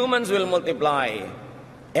 Humans will multiply.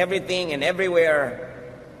 Everything and everywhere.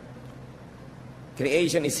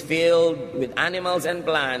 Creation is filled with animals and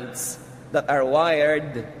plants that are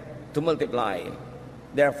wired to multiply.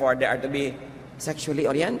 Therefore, they are to be sexually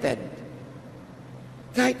oriented.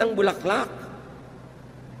 Kahit ang bulaklak.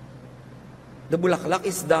 The bulaklak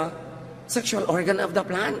is the sexual organ of the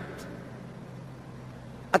plant.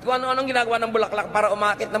 At kung ano-anong ginagawa ng bulaklak para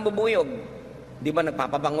umakit ng bubuyog. Di ba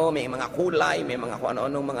nagpapabango, may mga kulay, may mga kung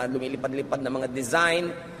ano-anong mga lumilipad-lipad na mga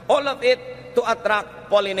design. All of it to attract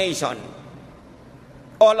pollination.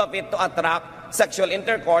 All of it to attract sexual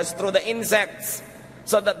intercourse through the insects.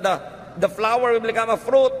 So that the flower will become a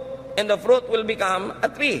fruit and the fruit will become a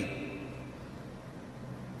tree.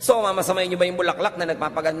 So, mamasamay niyo ba yung bulaklak na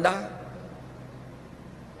nagpapaganda?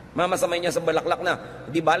 Mamasamay niya sa bulaklak na,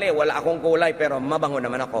 di bale, wala akong kulay pero mabango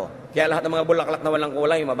naman ako. Kaya lahat ng mga bulaklak na walang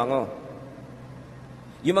kulay, mabango.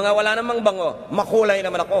 Yung mga wala namang bango, makulay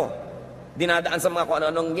naman ako. Dinadaan sa mga kung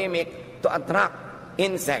ano-anong gimmick to attract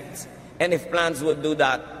insects. And if plants would do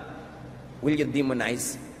that, will you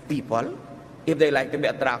demonize people? If they like to be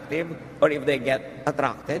attractive or if they get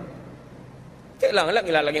attracted? Kailangan lang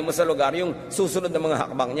ilalagay mo sa lugar yung susunod na mga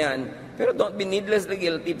hakbang niyan. Pero don't be needlessly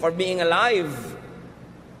guilty for being alive.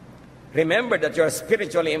 Remember that you're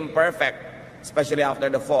spiritually imperfect, especially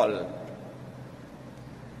after the fall.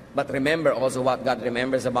 But remember also what God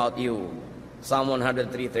remembers about you. Psalm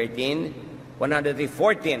 103:13,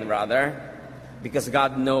 103:14 rather, because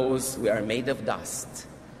God knows we are made of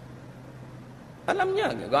dust. Alam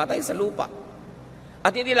niya, gagawa tayo sa lupa.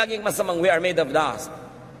 At hindi laging masamang we are made of dust.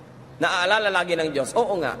 Naaalala lagi ng Diyos,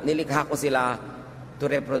 oo nga, nilikha ko sila to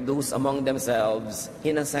reproduce among themselves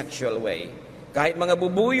in a sexual way. Kahit mga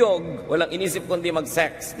bubuyog, walang inisip kundi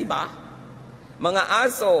mag-sex, di ba? Mga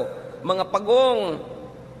aso, mga pagong,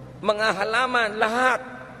 mga halaman, lahat.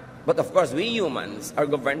 But of course, we humans are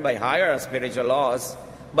governed by higher spiritual laws.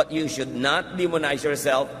 But you should not demonize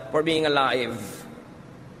yourself for being alive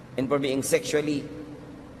and for being sexually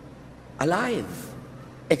alive.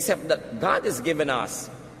 Except that God has given us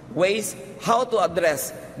ways how to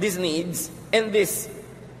address these needs and this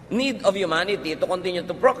need of humanity to continue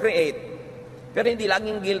to procreate. Pero hindi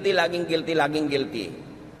laging guilty, laging guilty, laging guilty.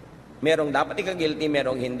 Merong dapat ika-guilty,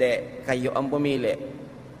 merong hindi. Kayo ang pumili.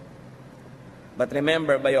 But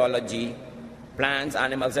remember biology, plants,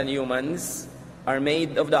 animals, and humans are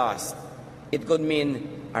made of dust. It could mean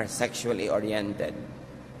are sexually oriented.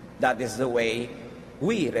 That is the way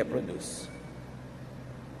we reproduce.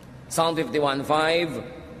 Psalm 51:5,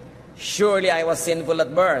 surely I was sinful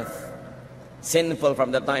at birth, sinful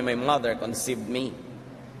from the time my mother conceived me.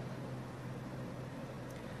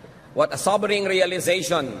 What a sobering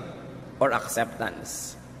realization or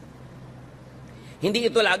acceptance. Hindi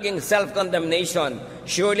ito laging self-condemnation.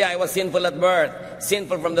 Surely I was sinful at birth,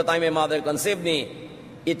 sinful from the time my mother conceived me.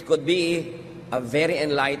 It could be a very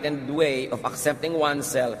enlightened way of accepting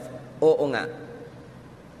oneself. Oo nga,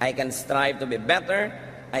 I can strive to be better,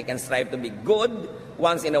 I can strive to be good.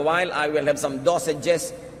 Once in a while, I will have some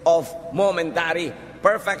dosages of momentary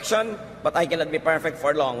perfection, but I cannot be perfect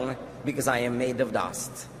for long because I am made of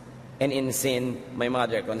dust. And in sin, my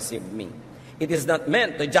mother conceived me. It is not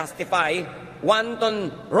meant to justify wanton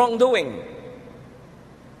wrongdoing,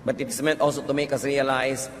 but it is meant also to make us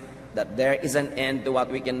realize that there is an end to what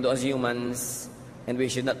we can do as humans, and we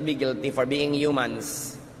should not be guilty for being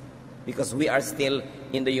humans, because we are still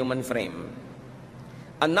in the human frame.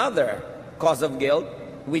 Another cause of guilt,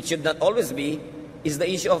 which should not always be, is the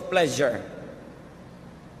issue of pleasure.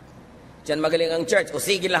 Diyan magaling ang church,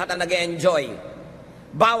 usigin lahat ang nag-enjoy.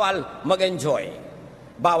 Bawal mag-enjoy.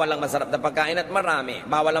 Bawal lang masarap na pagkain at marami.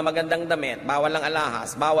 Bawal lang magandang damit. Bawal lang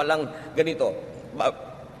alahas. Bawal lang ganito.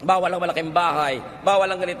 Bawal lang malaking bahay.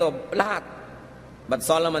 Bawal lang ganito. Lahat. But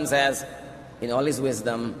Solomon says, in all his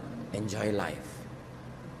wisdom, enjoy life.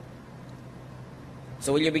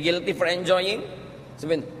 So will you be guilty for enjoying?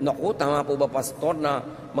 Sabihin, naku, tama po ba pastor na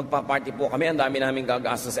magpa-party po kami, ang dami namin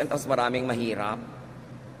gagastusin, tapos maraming mahirap.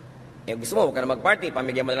 Eh gusto mo, huwag ka na mag-party,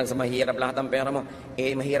 pamigyan mo na lang sa mahirap lahat ang pera mo.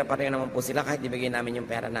 Eh mahirap pa rin naman po sila kahit ibigay namin yung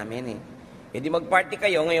pera namin eh. Eh di mag-party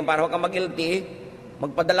kayo ngayon para huwag ka mag-guilty,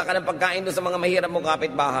 magpadala ka ng pagkain doon sa mga mahirap mo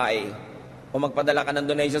kapitbahay. O magpadala ka ng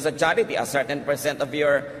donation sa charity, a certain percent of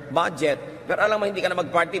your budget. Pero alam mo, hindi ka na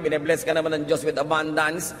mag-party, bine-bless ka naman ng Diyos with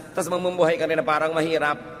abundance, tapos mamumuhay ka rin na parang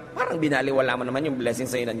mahirap, parang binaliwala mo naman yung blessing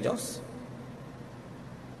sa'yo ng Diyos.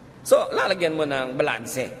 So, lalagyan mo ng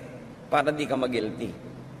balanse para di ka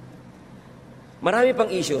mag-guilty. Marami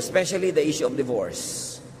pang issue, especially the issue of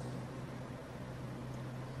divorce.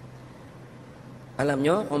 Alam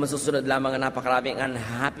nyo, kung masusunod lamang ang napakaraming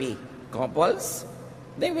unhappy couples,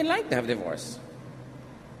 they will like to have divorce.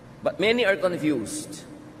 But many are confused.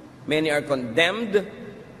 Many are condemned,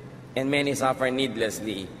 and many suffer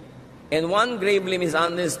needlessly. And one gravely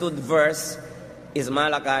misunderstood verse is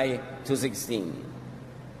Malachi 2:16.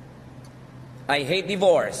 I hate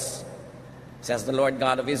divorce, says the Lord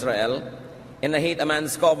God of Israel, and I hate a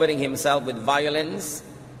man's covering himself with violence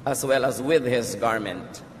as well as with his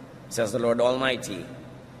garment, says the Lord Almighty.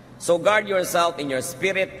 So guard yourself in your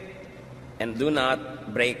spirit and do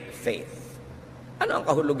not break faith. Ano ang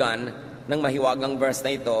kahulugan ng mahiwagang verse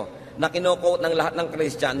na ito na kino-quote ng lahat ng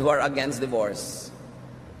Christian who are against divorce?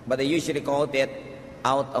 But they usually quote it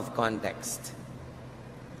out of context.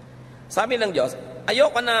 Sabi ng Diyos,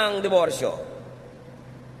 ayoko ng diborsyo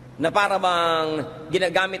na para bang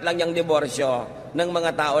ginagamit lang yung diborsyo ng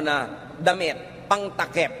mga tao na damit,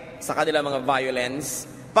 pangtakip sa kanilang mga violence,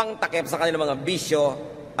 pangtakip sa kanilang mga bisyo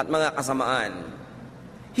at mga kasamaan.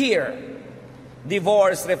 Here,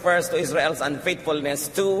 divorce refers to Israel's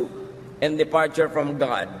unfaithfulness to and departure from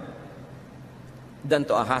God than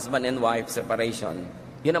to a husband and wife separation.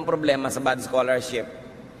 Yun ang problema sa bad scholarship.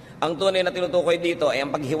 Ang tunay na tinutukoy dito ay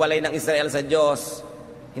ang paghiwalay ng Israel sa Diyos,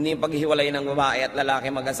 hindi yung paghiwalay ng babae at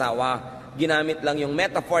lalaki mag-asawa. Ginamit lang yung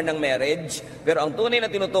metaphor ng marriage, pero ang tunay na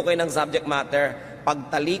tinutukoy ng subject matter,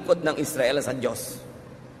 pagtalikod ng Israel sa Diyos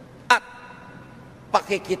at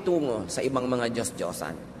pakikitungo sa ibang mga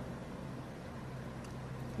Diyos-Diyosan.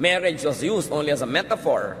 Marriage was used only as a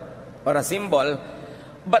metaphor or a symbol,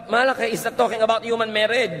 but Malachi is not talking about human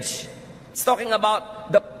marriage. It's talking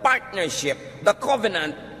about the partnership, the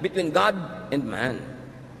covenant between God and man.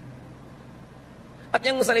 At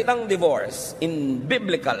yung salitang divorce in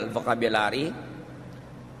biblical vocabulary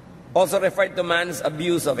also referred to man's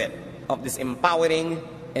abuse of it, of disempowering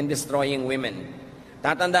and destroying women.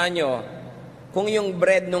 Tatandaan nyo, kung yung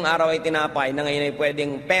bread nung araw ay tinapay na ngayon ay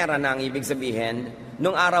pwedeng pera na ang ibig sabihin,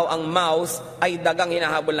 nung araw ang mouse ay dagang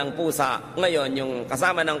hinahabol ng pusa, ngayon yung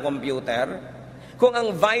kasama ng computer. Kung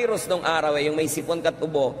ang virus nung araw ay yung may sipon kat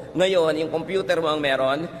ubo, ngayon yung computer mo ang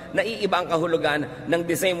meron, naiiba ang kahulugan ng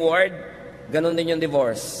the same word, ganun din yung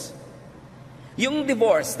divorce. Yung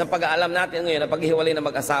divorce na pag-aalam natin ngayon na paghiwalay ng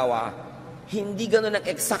mag-asawa, hindi ganun ang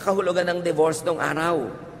exact kahulugan ng divorce nung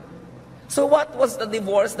araw. So what was the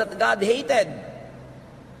divorce that God hated?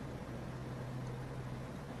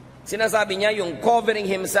 Sinasabi niya yung covering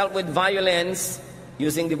himself with violence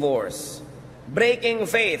using divorce. Breaking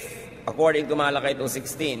faith, according to Malachi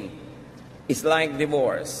 2:16, is like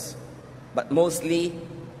divorce. But mostly,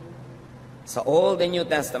 sa Old and New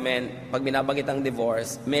Testament, pag binabanggit ang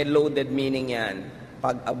divorce, may loaded meaning yan.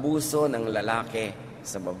 Pag-abuso ng lalaki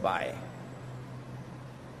sa babae.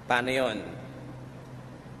 Paano yun?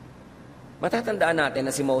 Matatandaan natin na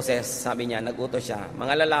si Moses, sabi niya, nag-utos siya,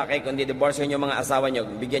 mga lalaki, kung di-divorce yung mga asawa niyo,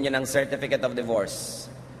 bigyan niyo ng certificate of divorce.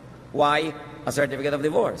 Why a certificate of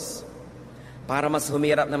divorce? Para mas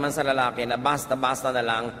humirap naman sa lalaki na basta-basta na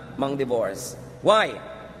lang mang-divorce. Why?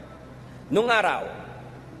 Nung araw,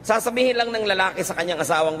 sasabihin lang ng lalaki sa kanyang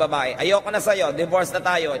asawang babae, ayoko na sa'yo, divorce na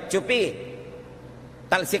tayo, tsupi,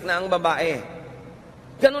 talsik na ang babae.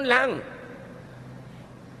 Ganun lang.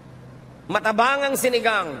 Matabangang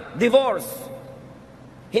sinigang, divorce.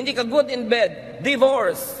 Hindi ka good in bed,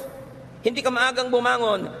 divorce. Hindi ka maagang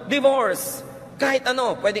bumangon, divorce. Kahit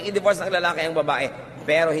ano, pwedeng i-divorce ang lalaki ang babae,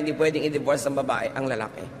 pero hindi pwedeng i-divorce ang babae ang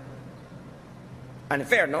lalaki.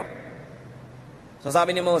 Unfair, no? So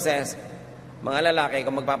sabi ni Moses, mga lalaki,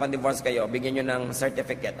 kung magpapandivorce kayo, bigyan nyo ng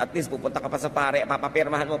certificate. At least pupunta ka pa sa pare,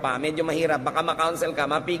 papapirmahan mo pa. Medyo mahirap, baka ma-counsel ka,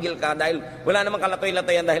 mapigil ka dahil wala namang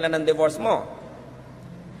kalatoy-latoy ang dahilan ng divorce mo.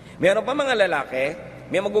 Meron pa mga lalaki,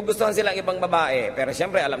 may magugustuhan silang ibang babae, pero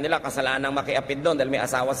siyempre alam nila kasalanan makiapid doon dahil may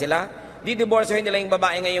asawa sila. Di-divorcehin nila yung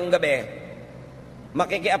babae ngayong gabi.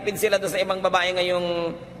 Makikiapid sila doon sa ibang babae ngayong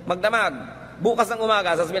magdamag. Bukas ng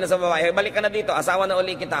umaga, sasabihin na sa babae, balik ka na dito, asawa na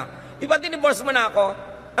uli kita. Iba di-divorce mo na ako,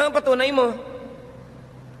 ang patunay mo.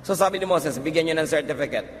 So sabi ni Moses, bigyan nyo ng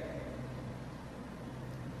certificate.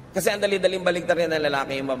 Kasi ang dali-daling baligtarin ng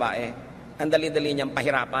lalaki yung babae. Ang dali-dali niyang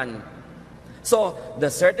pahirapan. So,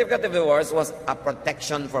 the certificate of divorce was a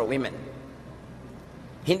protection for women.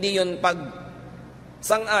 Hindi yun pag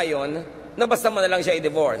sang-ayon na basta mo na lang siya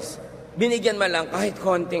i-divorce. Binigyan man lang kahit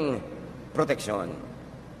konting protection.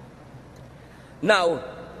 Now,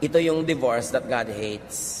 ito yung divorce that God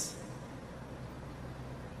hates.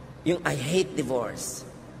 Yung I hate divorce.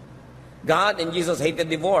 God and Jesus hated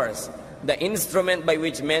divorce, the instrument by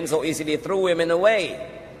which men so easily threw women away,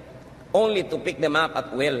 only to pick them up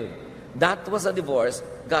at will. That was a divorce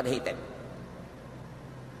God hated.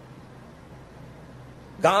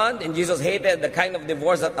 God and Jesus hated the kind of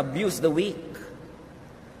divorce that abused the weak,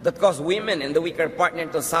 that caused women and the weaker partner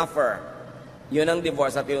to suffer. Yun ang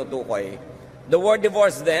divorce na tinutukoy. The word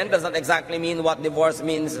divorce then does not exactly mean what divorce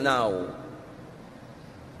means now.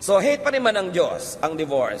 So hate pa rin man ng Diyos ang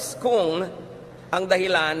divorce kung ang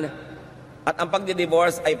dahilan at ang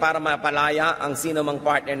pagdidivorce ay para mapalaya ang sino mang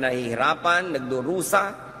partner na hihirapan,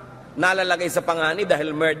 nagdurusa, nalalagay sa panganib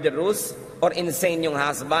dahil murderous or insane yung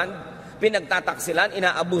husband, pinagtataksilan,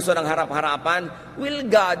 inaabuso ng harap-harapan. Will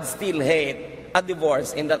God still hate a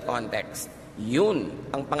divorce in that context? Yun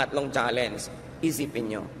ang pangatlong challenge. Isipin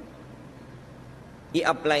nyo.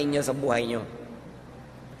 I-apply nyo sa buhay nyo.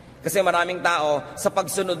 Kasi maraming tao, sa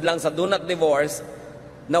pagsunod lang sa do not divorce,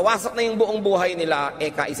 nawasak na yung buong buhay nila,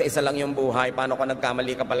 kaisa-isa lang yung buhay, paano kung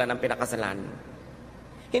nagkamali ka pala ng pinakasalan?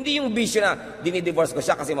 Hindi yung bisyo na, dinidivorce ko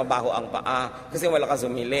siya kasi mabaho ang paa, kasi wala ka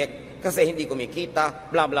sumilik, kasi hindi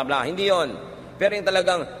kumikita, bla bla bla. Hindi yon. Pero yung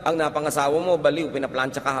talagang, ang napangasawa mo, baliw,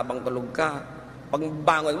 pinaplansya ka habang tulog ka. Pag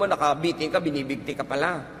bangon mo, nakabitin ka, binibigti ka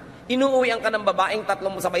pala. Inuuwian ka ng babaeng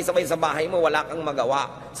tatlong sabay-sabay sa bahay mo, wala kang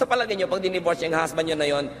magawa. Sa palagay nyo, pag dinivorce yung husband nyo na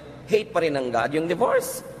yon, hate pa rin ng God yung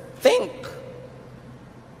divorce. Think.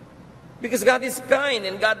 Because God is kind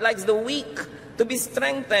and God likes the weak to be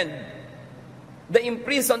strengthened, the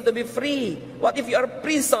imprisoned to be free. What if you are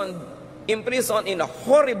imprisoned in a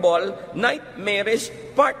horrible, nightmarish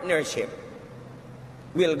partnership?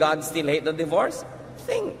 Will God still hate the divorce?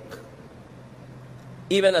 Think.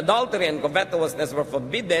 Even adultery and covetousness were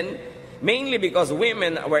forbidden, mainly because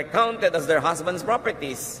women were counted as their husband's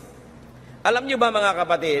properties. Alam niyo ba mga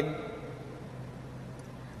kapatid,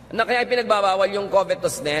 na kaya pinagbabawal yung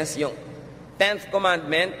covetousness, yung 10th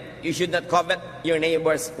commandment, you should not covet your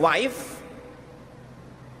neighbor's wife,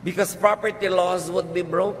 because property laws would be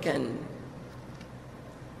broken.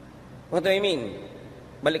 What do I mean?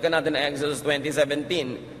 Balikan natin ang Exodus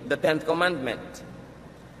 20:17, the 10th commandment.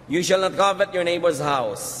 You shall not covet your neighbor's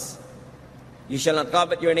house. You shall not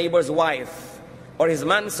covet your neighbor's wife, or his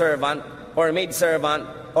manservant, or maidservant,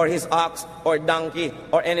 or his ox, or donkey,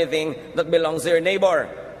 or anything that belongs to your neighbor.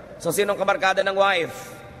 So, sinong kabarkada ng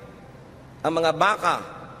wife? Ang mga baka,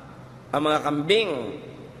 ang mga kambing,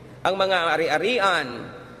 ang mga ari-arian,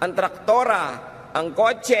 ang traktora, ang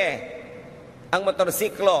kotse, ang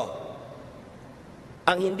motorsiklo.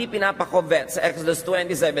 Ang hindi pinapakovet sa Exodus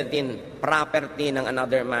 20:17, property ng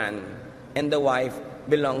another man, and the wife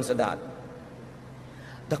belongs to that.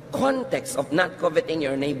 The context of not coveting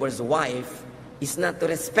your neighbor's wife is not to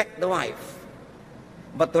respect the wife,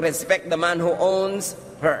 but to respect the man who owns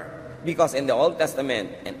her. Because in the Old Testament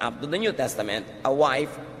and up to the New Testament, a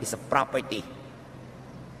wife is a property.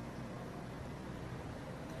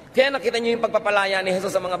 Kaya nakita niyo yung pagpapalaya ni Jesus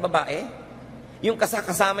sa mga babae? Yung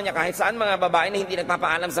kasama niya kahit saan, mga babae na hindi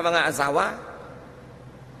nagpapaalam sa mga asawa.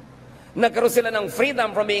 Nagkaroon sila ng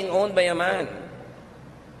freedom from being owned by a man.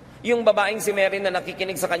 Yung babaeng si Mary na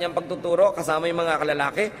nakikinig sa kanyang pagtuturo, kasama yung mga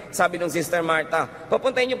kalalaki, sabi ng Sister Martha,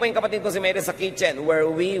 papuntahin niyo po yung kapatid ko si Mary sa kitchen where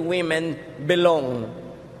we women belong.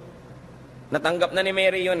 Natanggap na ni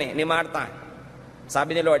Mary yun ni Martha.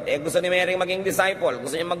 Sabi ni Lord, gusto ni Mary maging disciple,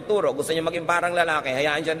 gusto niya magturo, gusto niya maging parang lalaki,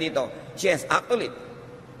 hayaan siya dito. She has actually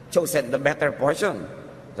chosen the better portion,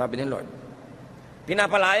 sabi ni Lord.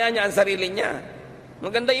 Pinapalaya niya ang sarili niya.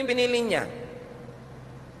 Maganda yung pinili niya.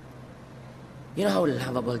 You know how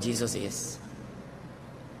lovable Jesus is?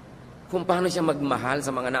 Kung paano siya magmahal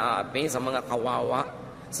sa mga naaapi, sa mga kawawa,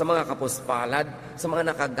 sa mga kapuspalad, sa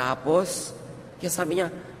mga nakagapos. Kaya sabi niya,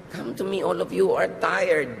 come to me all of you who are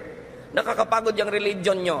tired. Nakakapagod yung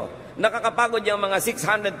religion nyo. Nakakapagod yung mga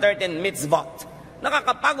 613 mitzvot.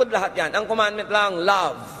 Nakakapagod lahat yan. Ang commandment lang,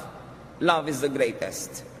 love. Love is the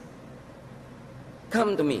greatest.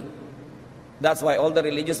 Come to me. That's why all the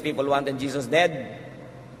religious people wanted Jesus dead.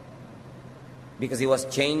 Because he was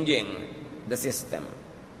changing the system.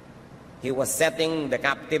 He was setting the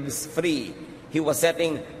captives free. He was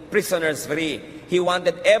setting prisoners free. He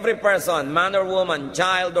wanted every person, man or woman,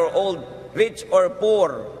 child or old, rich or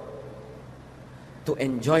poor, to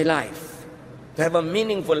enjoy life, to have a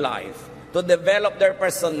meaningful life, to develop their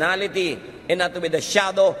personality, and not to be the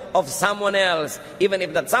shadow of someone else, even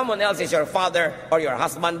if that someone else is your father or your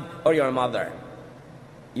husband or your mother.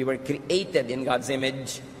 You were created in God's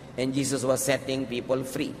image, and Jesus was setting people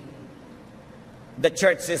free. The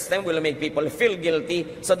church system will make people feel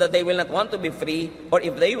guilty so that they will not want to be free, or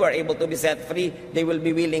if they were able to be set free, they will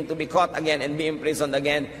be willing to be caught again and be imprisoned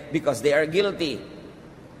again because they are guilty.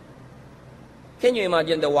 Can you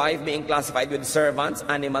imagine the wife being classified with servants,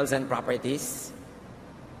 animals, and properties?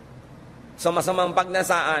 So masamang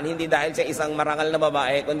pagnasaan, hindi dahil siya isang marangal na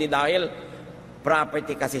babae, kundi dahil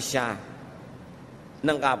property kasi siya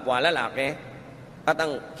ng kapwa lalaki, at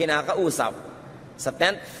ang kinakausap sa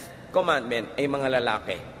 10th commandment ay mga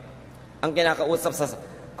lalaki. Ang kinakausap sa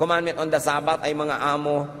commandment on the Sabbath ay mga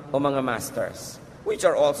amo o mga masters, which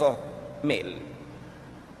are also male.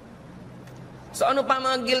 So ano pa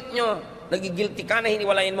mga guilt nyo? Nagigilty ka na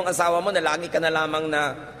hiniwalayin mong asawa mo na lagi ka na lamang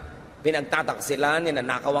na pinagtataksilan,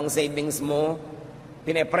 ninanakaw ang savings mo,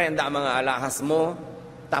 pineprenda ang mga alahas mo,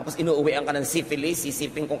 tapos inuuwian ka ng syphilis,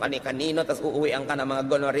 sisipin kung kani-kanino, tapos uuwian ka ng mga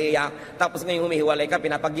gonorrhea, tapos ngayong humihiwalay ka,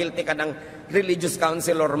 pinapagilty ka ng religious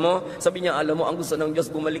counselor mo, sabi niya, alam mo, ang gusto ng Diyos,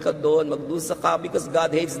 bumalik ka doon, magdusa ka because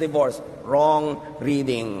God hates divorce. Wrong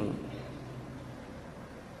reading.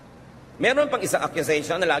 Meron pang isang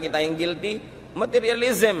accusation na lagi tayong guilty,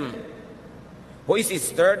 materialism. Hoy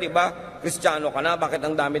sister, di ba, Kristiyano ka na, bakit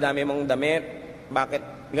ang dami-dami mong damit?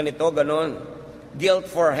 Bakit ganito, ganon? Guilt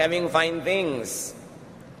for having fine things.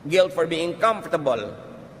 Guilt for being comfortable.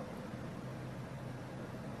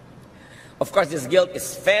 Of course, this guilt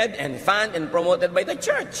is fed and fanned and promoted by the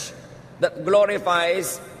church that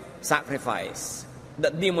glorifies sacrifice,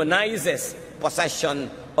 that demonizes possession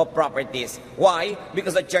of properties. Why?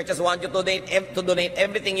 Because the churches want you to donate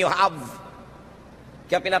everything you have.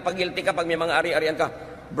 Kaya pinapagilty ka pag may mga ari-arian ka,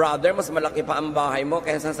 brother, mas malaki pa ang bahay mo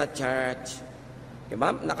kaysa sa church.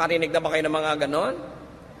 Diba? Nakarinig na ba kayo ng mga ganon?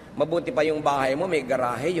 Mabuti pa yung bahay mo, may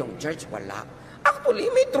garahe, yung church, wala.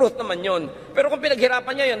 Actually, may truth naman yun. Pero kung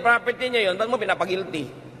pinaghirapan niya yun, property niya yun, ba't mo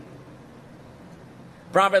pinapagilty?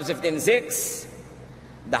 Proverbs 15:6,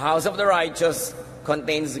 the house of the righteous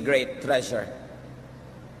contains great treasure.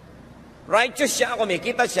 Righteous siya,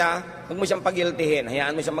 kumikita siya, huwag mo siyang pagiltihin.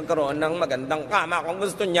 Hayaan mo siya magkaroon ng magandang kama kung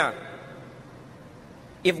gusto niya.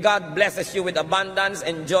 If God blesses you with abundance,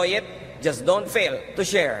 enjoy it. Just don't fail to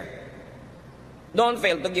share. Don't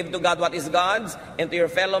fail to give to God what is God's, and to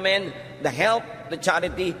your fellow men the help, the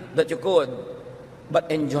charity that you could.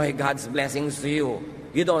 But enjoy God's blessings to you.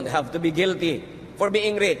 You don't have to be guilty for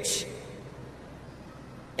being rich.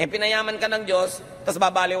 Eh, pinayaman ka ng Diyos, tapos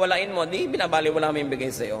babaliwalain mo, di binabaliwala mo yung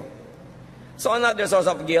bigay sa'yo. So another source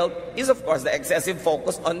of guilt is of course the excessive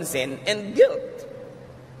focus on sin and guilt.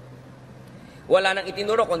 Wala nang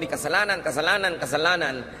itinuro kundi kasalanan, kasalanan,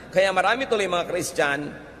 kasalanan. Kaya marami tuloy mga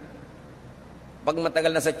Christian, pag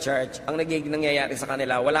matagal na sa church, ang nagiging nangyayari sa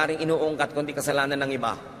kanila, wala ring inuungkat kundi kasalanan ng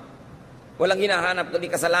iba. Walang hinahanap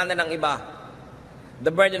kundi kasalanan ng iba.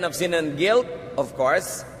 The burden of sin and guilt, of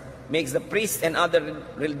course, makes the priest and other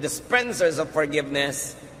dispensers of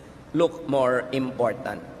forgiveness look more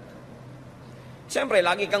important. Siyempre,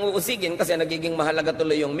 lagi kang uusigin kasi nagiging mahalaga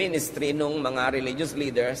tuloy yung ministry ng mga religious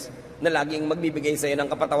leaders na laging magbibigay sa iyo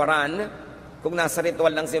ng kapatawaran. Kung nasa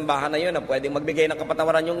ritual ng simbahan na yun na pwedeng magbigay ng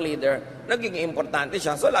kapatawaran yung leader, nagiging importante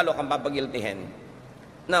siya, so lalo kang papagiltihin.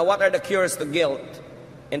 Now, what are the cures to guilt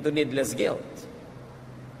and to needless guilt?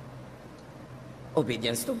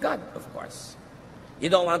 Obedience to God, of course.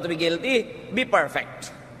 You don't want to be guilty? Be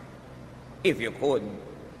perfect. If you could.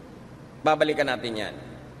 Babalikan natin yan.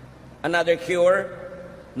 Another cure,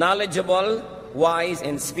 knowledgeable, wise,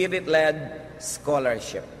 and spirit-led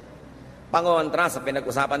scholarship. Pangontra sa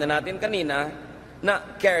pinag-usapan na natin kanina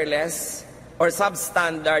na careless or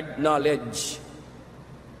substandard knowledge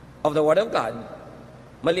of the Word of God.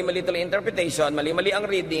 Mali-mali tuloy interpretation, mali-mali ang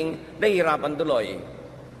reading, nahihirapan tuloy.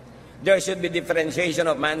 There should be differentiation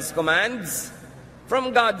of man's commands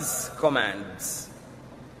from God's commands.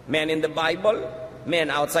 Men in the Bible, men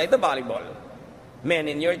outside the Bible. Men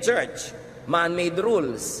in your church, man-made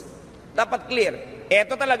rules. Dapat clear.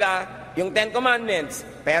 Ito talaga yung 10 Commandments.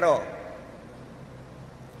 Pero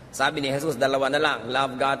sabi ni Jesus, dalawa na lang,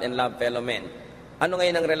 love God and love fellow men. Ano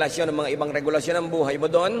ngayon ang relasyon ng mga ibang regulasyon ng buhay mo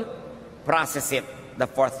doon? Process it, the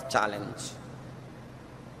fourth challenge.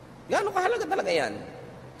 Gaano kahalaga talaga yan?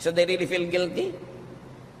 Should they really feel guilty?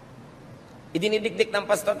 Idinidikdik ng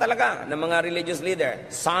pastor talaga, ng mga religious leader,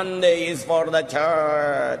 Sunday is for the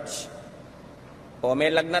church. O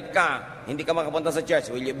may lagnat ka, hindi ka makapunta sa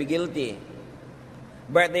church, will you be guilty?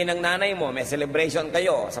 Birthday ng nanay mo, may celebration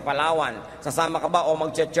kayo sa Palawan, sasama ka ba o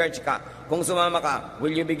mag-church ka? Kung sumama ka,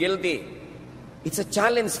 will you be guilty? It's a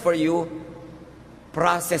challenge for you.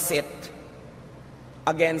 Process it.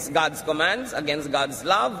 Against God's commands, against God's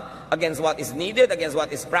love, against what is needed, against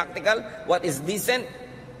what is practical, what is decent.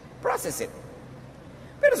 Process it.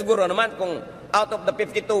 Pero siguro naman kung out of the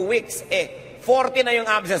 52 weeks, 40 na yung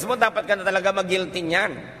absence mo, dapat ka na talaga mag-guilty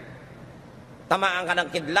niyan. Tamaan ka ng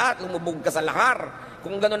kidlat, lumubog ka sa lahar,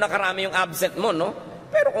 kung gano'n na karami yung absent mo, no?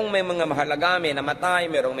 Pero kung may mga mahalaga, may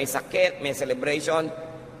namatay, may sakit, may celebration,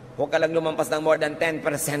 huwag ka lang lumampas ng more than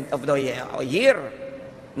 10% of the year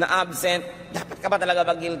na absent, dapat ka ba talaga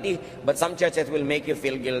mag-guilty? But some churches will make you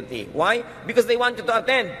feel guilty. Why? Because they want you to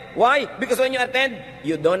attend. Why? Because when you attend,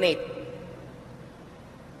 you donate.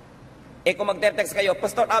 Kung magte-text kayo,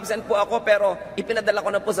 Pastor, absent po ako, pero ipinadala ko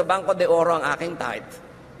na po sa Bangko de Oro ang aking tithe.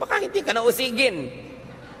 Baka hindi ka na usigin.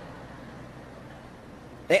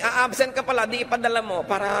 Absent ka pala, di ipadala mo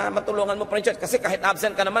para matulungan mo pa rin church. Kasi kahit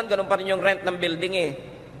absent ka naman, ganun pa rin yung rent ng building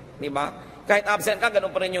Di ba? Kahit absent ka,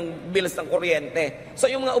 ganun pa rin yung bills ng kuryente. So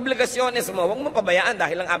yung mga obligasyones mo, huwag mo pabayaan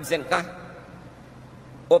dahil lang absent ka.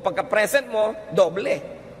 O pagka-present mo,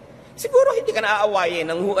 doble. Siguro hindi ka naaawayin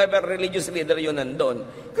ng whoever religious leader yun nandun.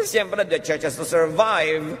 Kasi siyempre, the church has to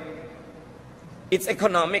survive its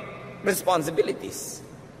economic responsibilities.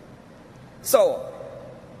 So,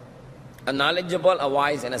 a knowledgeable, a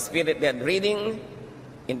wise, and a spirit-led reading,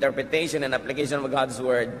 interpretation, and application of God's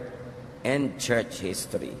Word, and church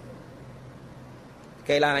history.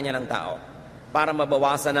 Kailangan niya ng tao para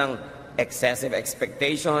mabawasan ng excessive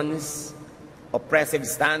expectations, oppressive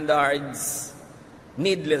standards,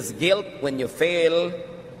 needless guilt when you fail,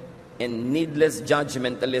 and needless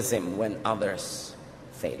judgmentalism when others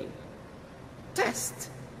fail. Test.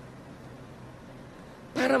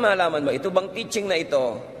 Para malaman mo, ito bang teaching na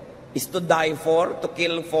ito is to die for, to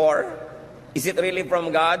kill for? Is it really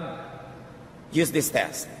from God? Use this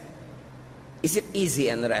test. Is it easy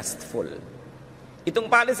and restful? Itong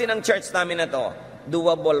policy ng church namin na to,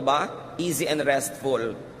 doable ba? Easy and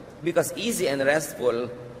restful. Because easy and restful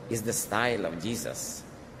is the style of Jesus.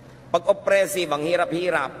 Pag oppressive, ang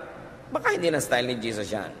hirap-hirap, baka hindi na style ni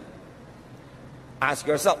Jesus yan. Ask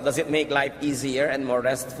yourself, does it make life easier and more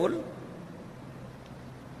restful?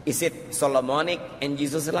 Is it Solomonic in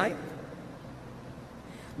Jesus' life?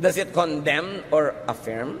 Does it condemn or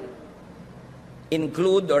affirm?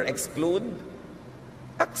 Include or exclude?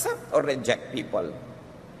 Accept or reject people?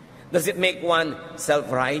 Does it make one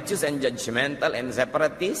self-righteous and judgmental and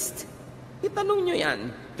separatist? Itanong nyo yan.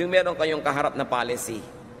 Kung meron kayong kaharap na policy,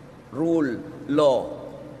 rule, law,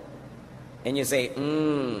 and you say,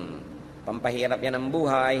 pampahirap yan ang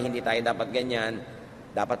buhay, hindi tayo dapat ganyan,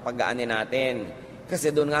 dapat paggaanin natin.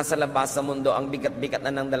 Kasi doon nga sa labas sa mundo, ang bigat-bigat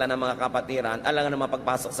na nang dala ng mga kapatiran, alangan na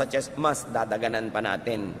mapagpasok sa church, mas dadaganan pa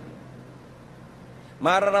natin.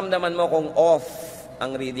 Mararamdaman mo kung off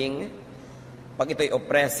ang reading pag ito'y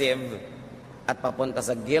oppressive at papunta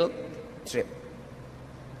sa guilt trip.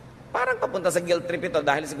 Parang papunta sa guilt trip ito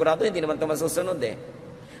dahil sigurado hindi naman ito masusunod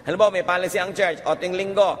Halimbawa, may policy ang church, o ting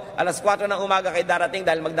linggo, alas 4 ng umaga kayo darating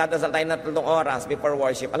dahil magdadasal tayo na 3 oras before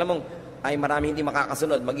worship. Alam mo, ay marami hindi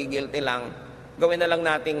makakasunod, magigilty lang. Gawin na lang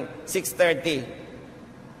nating 6:30.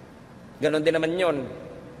 Ganon din naman yun.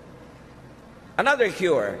 Another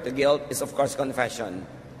cure to guilt is of course confession.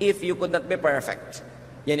 If you could not be perfect.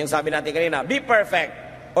 Yan yung sabi natin kanina, be perfect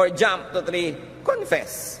or jump to 3,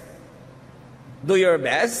 confess. Do your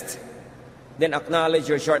best, then acknowledge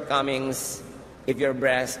your shortcomings if your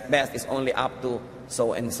best is only up to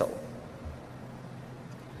so and so.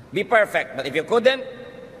 Be perfect, but if you couldn't,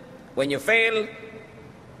 when you fail,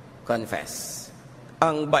 confess.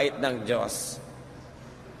 Ang bait ng Diyos.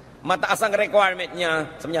 Mataas ang requirement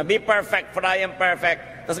niya. Sabi niya, be perfect for I am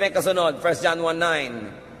perfect. Tapos may kasunod, 1 John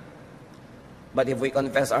 1:9. But if we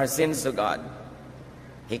confess our sins to God,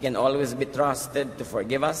 He can always be trusted to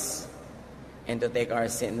forgive us and to take our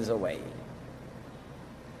sins away.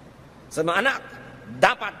 So mga anak,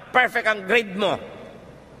 dapat perfect ang grade mo.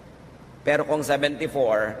 Pero kung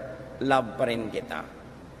 74, love pa rin kita.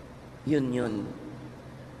 Yun.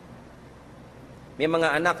 May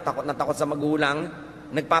mga anak, takot na takot sa magulang,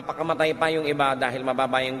 nagpapakamatay pa yung iba dahil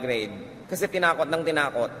mababa yung grade. Kasi tinakot ng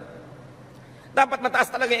tinakot. Dapat mataas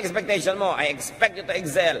talaga yung expectation mo. I expect you to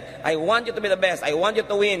excel. I want you to be the best. I want you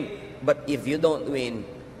to win. But if you don't win,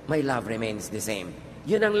 my love remains the same.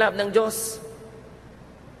 Yun ang love ng Diyos.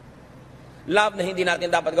 Love na hindi natin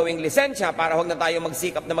dapat gawing lisensya para huwag na tayo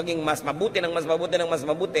magsikap na maging mas mabuti ng mas mabuti ng mas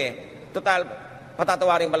mabuti. Total,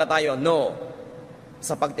 patatawarin pala tayo. No.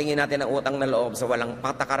 Sa pagtingin natin ng utang na loob, sa walang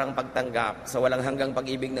patakarang pagtanggap, sa walang hanggang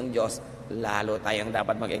pag-ibig ng Diyos, lalo tayong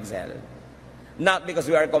dapat mag-excel. Not because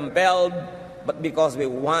we are compelled, but because we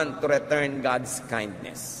want to return God's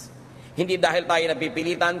kindness. Hindi dahil tayo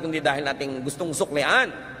napipilitan, kundi dahil nating gustong suklian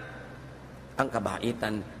ang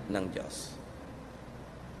kabaitan ng Diyos.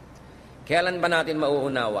 Kailan ba natin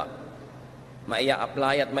mauunawa,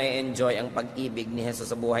 maia-apply at mai-enjoy ang pag-ibig ni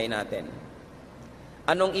Jesus sa buhay natin?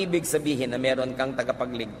 Anong ibig sabihin na meron kang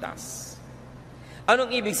tagapagligtas?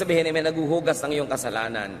 Anong ibig sabihin na may naguhugas ng iyong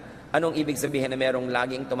kasalanan? Anong ibig sabihin na merong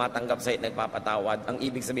laging tumatanggap sa at nagpapatawad? Ang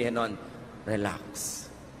ibig sabihin nun, relax.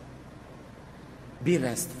 Be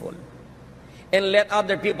restful. And let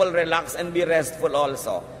other people relax and be restful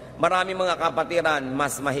also. Marami mga kapatiran,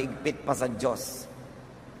 mas mahigpit pa sa Diyos.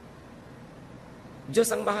 Diyos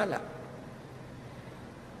ang bahala.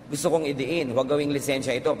 Gusto kong idiin, huwag gawing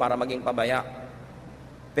lisensya ito para maging pabaya.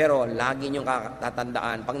 Pero lagi niyong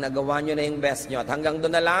tatandaan, pag nagawa niyo na yung best niyo at hanggang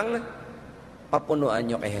doon na lang, papunuan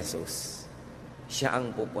niyo kay Jesus. Siya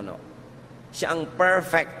ang pupuno. Siya ang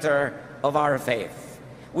perfecter of our faith.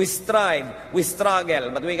 We strive, we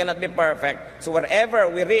struggle, but we cannot be perfect. So wherever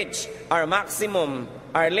we reach our maximum,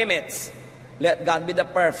 our limits, let God be the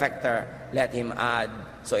perfecter. Let Him add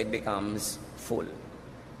so it becomes full.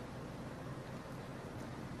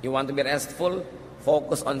 You want to be restful?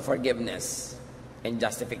 Focus on forgiveness and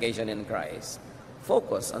justification in Christ.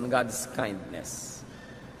 Focus on God's kindness.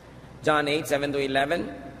 John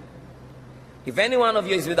 8:7-11. If any one of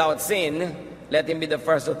you is without sin, let him be the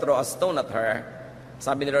first to throw a stone at her.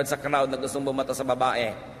 Sabi ni Lord sa crowd na gustong bumato sa babae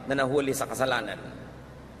na nahuli sa kasalanan.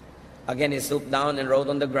 Again, he stooped down and wrote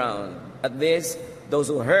on the ground. At this, those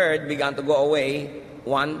who heard began to go away,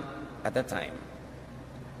 one at a time.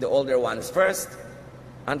 The older ones first,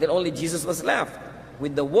 until only Jesus was left,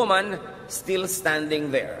 with the woman still standing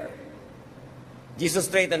there. Jesus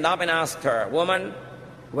straightened up and asked her, "Woman,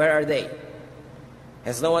 where are they?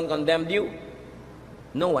 Has no one condemned you?"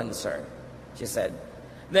 "No one, sir," she said.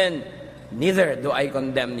 "Then, neither do I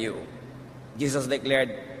condemn you." Jesus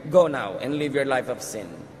declared, "Go now and live your life of sin."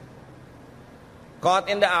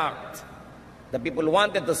 Caught in the act, the people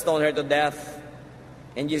wanted to stone her to death.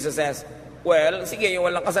 And Jesus says, well, sige, yung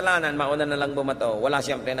walang kasalanan, mauna na lang bumato. Wala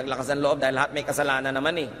siyempre naglakas ng loob dahil lahat may kasalanan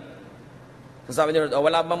naman eh. So sabi ni Lord,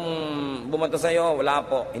 wala bang bumato sa'yo? Wala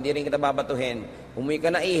po. Hindi rin kita babatuhin. Umuwi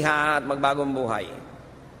ka na iha at magbagong buhay.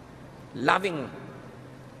 Loving.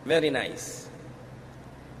 Very nice.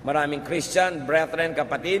 Maraming Christian, brethren,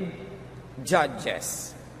 kapatid,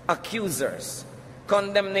 judges, accusers,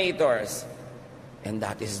 condemnators. And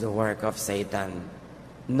that is the work of Satan,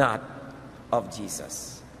 not of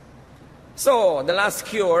Jesus. So, the last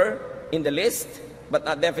cure in the list, but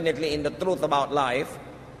not definitely in the truth about life,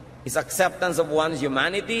 is acceptance of one's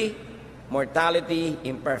humanity, mortality,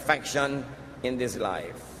 imperfection in this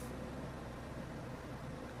life.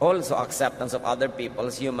 Also, acceptance of other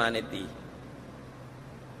people's humanity.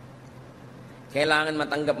 Kailangan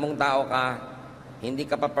matanggap mong tao ka, hindi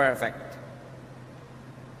ka pa perfect.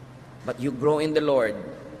 But you grow in the Lord.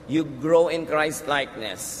 You grow in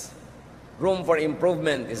Christ-likeness. Room for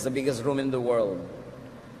improvement is the biggest room in the world.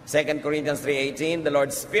 2 Corinthians 3:18, the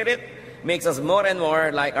Lord's Spirit makes us more and more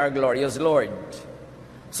like our glorious Lord.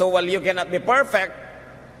 So while you cannot be perfect,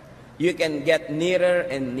 you can get nearer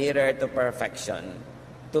and nearer to perfection,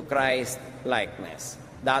 to Christ-likeness.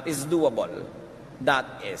 That is doable.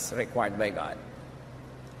 That is required by God.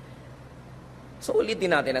 So ulitin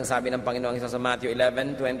natin ang sabi ng Panginoong Hesus sa Matthew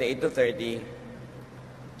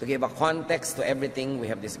 11:28-30 to give a context to everything we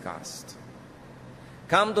have discussed.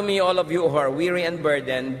 Come to me, all of you who are weary and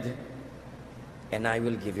burdened, and I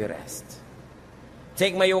will give you rest.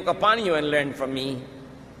 Take my yoke upon you and learn from me,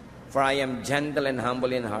 for I am gentle and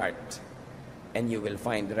humble in heart, and you will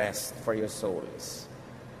find rest for your souls.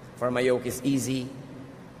 For my yoke is easy,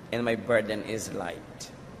 and my burden is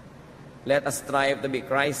light. Let us strive to be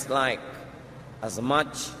Christ-like as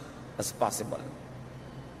much as possible.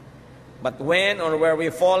 But when or where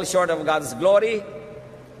we fall short of God's glory,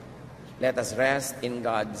 let us rest in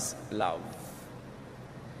God's love.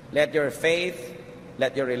 Let your faith,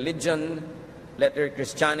 let your religion, let your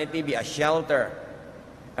Christianity be a shelter,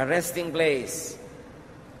 a resting place,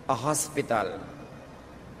 a hospital,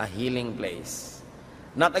 a healing place.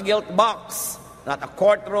 Not a guilt box, not a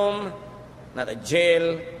courtroom, not a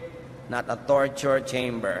jail, not a torture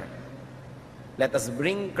chamber. Let us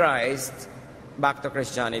bring Christ back to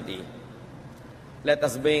Christianity. Let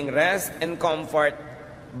us bring rest and comfort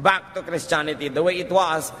back to Christianity the way it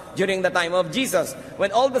was during the time of Jesus,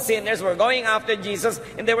 when all the sinners were going after Jesus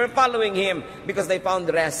and they were following Him because they found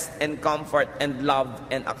rest and comfort and love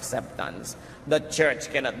and acceptance. The church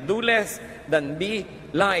cannot do less than be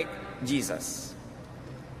like Jesus.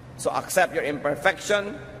 So accept your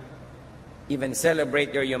imperfection, even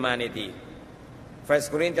celebrate your humanity. 1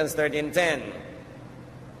 Corinthians 13:10.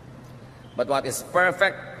 But what is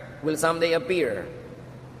perfect will someday appear,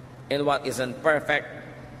 and what is imperfect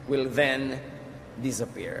will then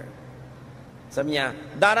disappear. Sabi niya,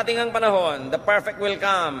 darating ang panahon, the perfect will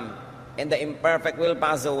come, and the imperfect will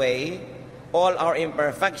pass away. all our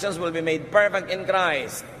imperfections will be made perfect in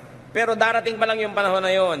Christ. Pero darating pa lang yung panahon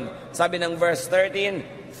na yon. Sabi ng verse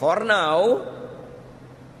 13, for now,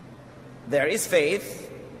 there is faith,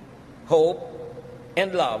 hope,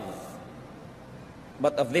 and love.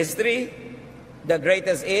 But of these three, the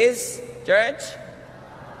greatest is, church,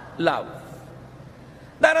 love.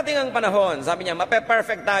 Darating ang panahon, sabi niya,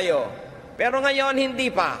 mape-perfect tayo. Pero ngayon, hindi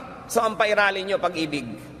pa. So, ang pairali nyo, pag-ibig.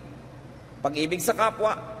 Pag-ibig sa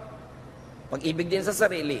kapwa, pag-ibig din sa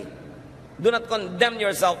sarili. Do not condemn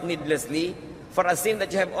yourself needlessly for a sin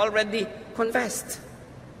that you have already confessed.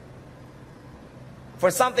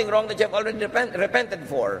 For something wrong that you have already repented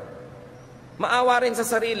for. Maawa rin sa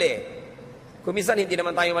sarili. Kumisan hindi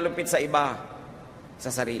naman tayo malupit sa iba,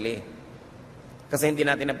 sa sarili. Kasi hindi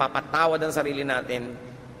natin napapatawad ang sarili natin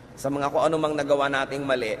sa mga kung anumang nagawa nating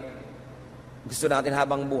mali. Gusto natin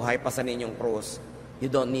habang buhay pasanin yung cross. You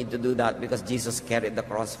don't need to do that because Jesus carried the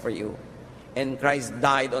cross for you. And Christ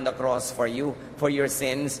died on the cross for you, for your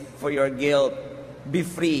sins, for your guilt. Be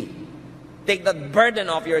free. Take that burden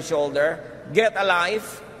off your shoulder. Get a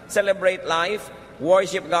life. Celebrate life.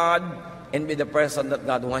 Worship God. And be the person that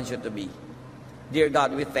God wants you to be. Dear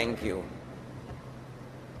God, we thank you.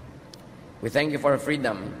 We thank you for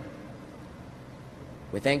freedom.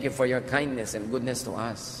 We thank you for your kindness and goodness to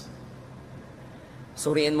us.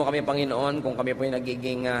 Suriin mo kami, Panginoon, kung kami po yung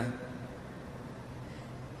nagiging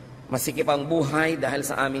masikip ang buhay dahil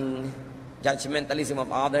sa aming judgmentalism of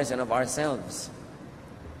others and of ourselves.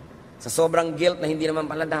 Sa sobrang guilt na hindi naman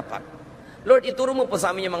pala dapat. Lord, ituro mo po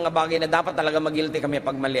sa amin yung mga bagay na dapat talaga mag-guilty kami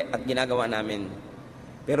pag mali at ginagawa namin.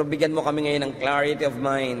 Pero bigyan mo kami ngayon ng clarity of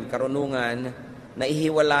mind, karunungan, na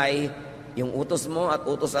ihiwalay yung utos mo at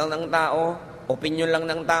utos lang ng tao, opinion lang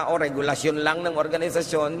ng tao, regulasyon lang ng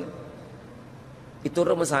organisasyon.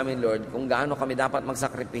 Ituro mo sa amin, Lord, kung gaano kami dapat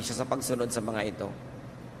magsakripisyo sa pagsunod sa mga ito.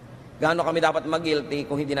 Gaano kami dapat mag-guilty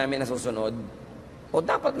kung hindi namin nasusunod? O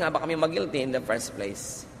dapat nga ba kami mag-guilty in the first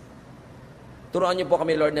place? Turuan niyo po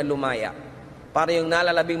kami, Lord, na lumaya. Para yung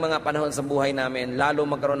nalalabing mga panahon sa buhay namin, lalo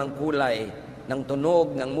magkaroon ng kulay, ng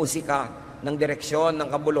tunog, ng musika, ng direksyon, ng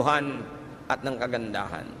kabuluhan, at ng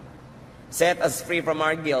kagandahan. Set us free from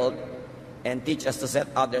our guilt and teach us to set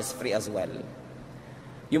others free as well.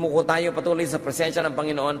 Yumuko tayo patuloy sa presensya ng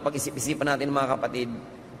Panginoon, pag-isip-isipan natin mga kapatid,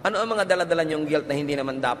 ano ang mga dala-dala niyong guilt na hindi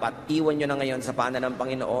naman dapat? Iwan niyo na ngayon sa paanan ng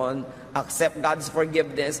Panginoon. Accept God's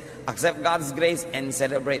forgiveness, accept God's grace, and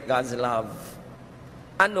celebrate God's love.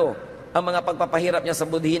 Ano ang mga pagpapahirap niya sa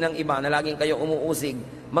budhi ng iba na laging kayo umuusig?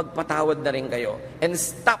 Magpatawad na rin kayo. And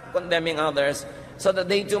stop condemning others so that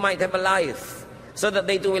they too might have a life. So that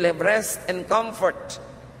they too will have rest and comfort.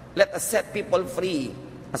 Let us set people free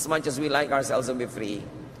as much as we like ourselves to be free.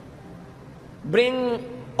 Bring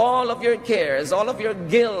all of your cares, all of your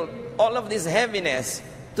guilt, all of this heaviness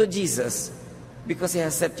to Jesus because He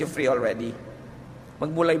has set you free already.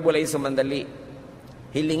 Magbulay-bulay sumandali.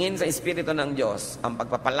 Hilingin sa Espiritu ng Diyos ang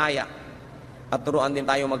pagpapalaya at turuan din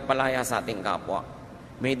tayo magpalaya sa ating kapwa.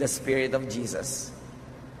 May the Spirit of Jesus,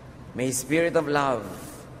 may His Spirit of love,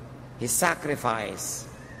 His sacrifice,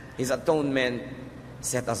 His atonement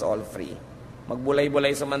set us all free.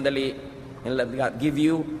 Magbulay-bulay sumandali and let God give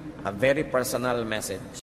you a very personal message.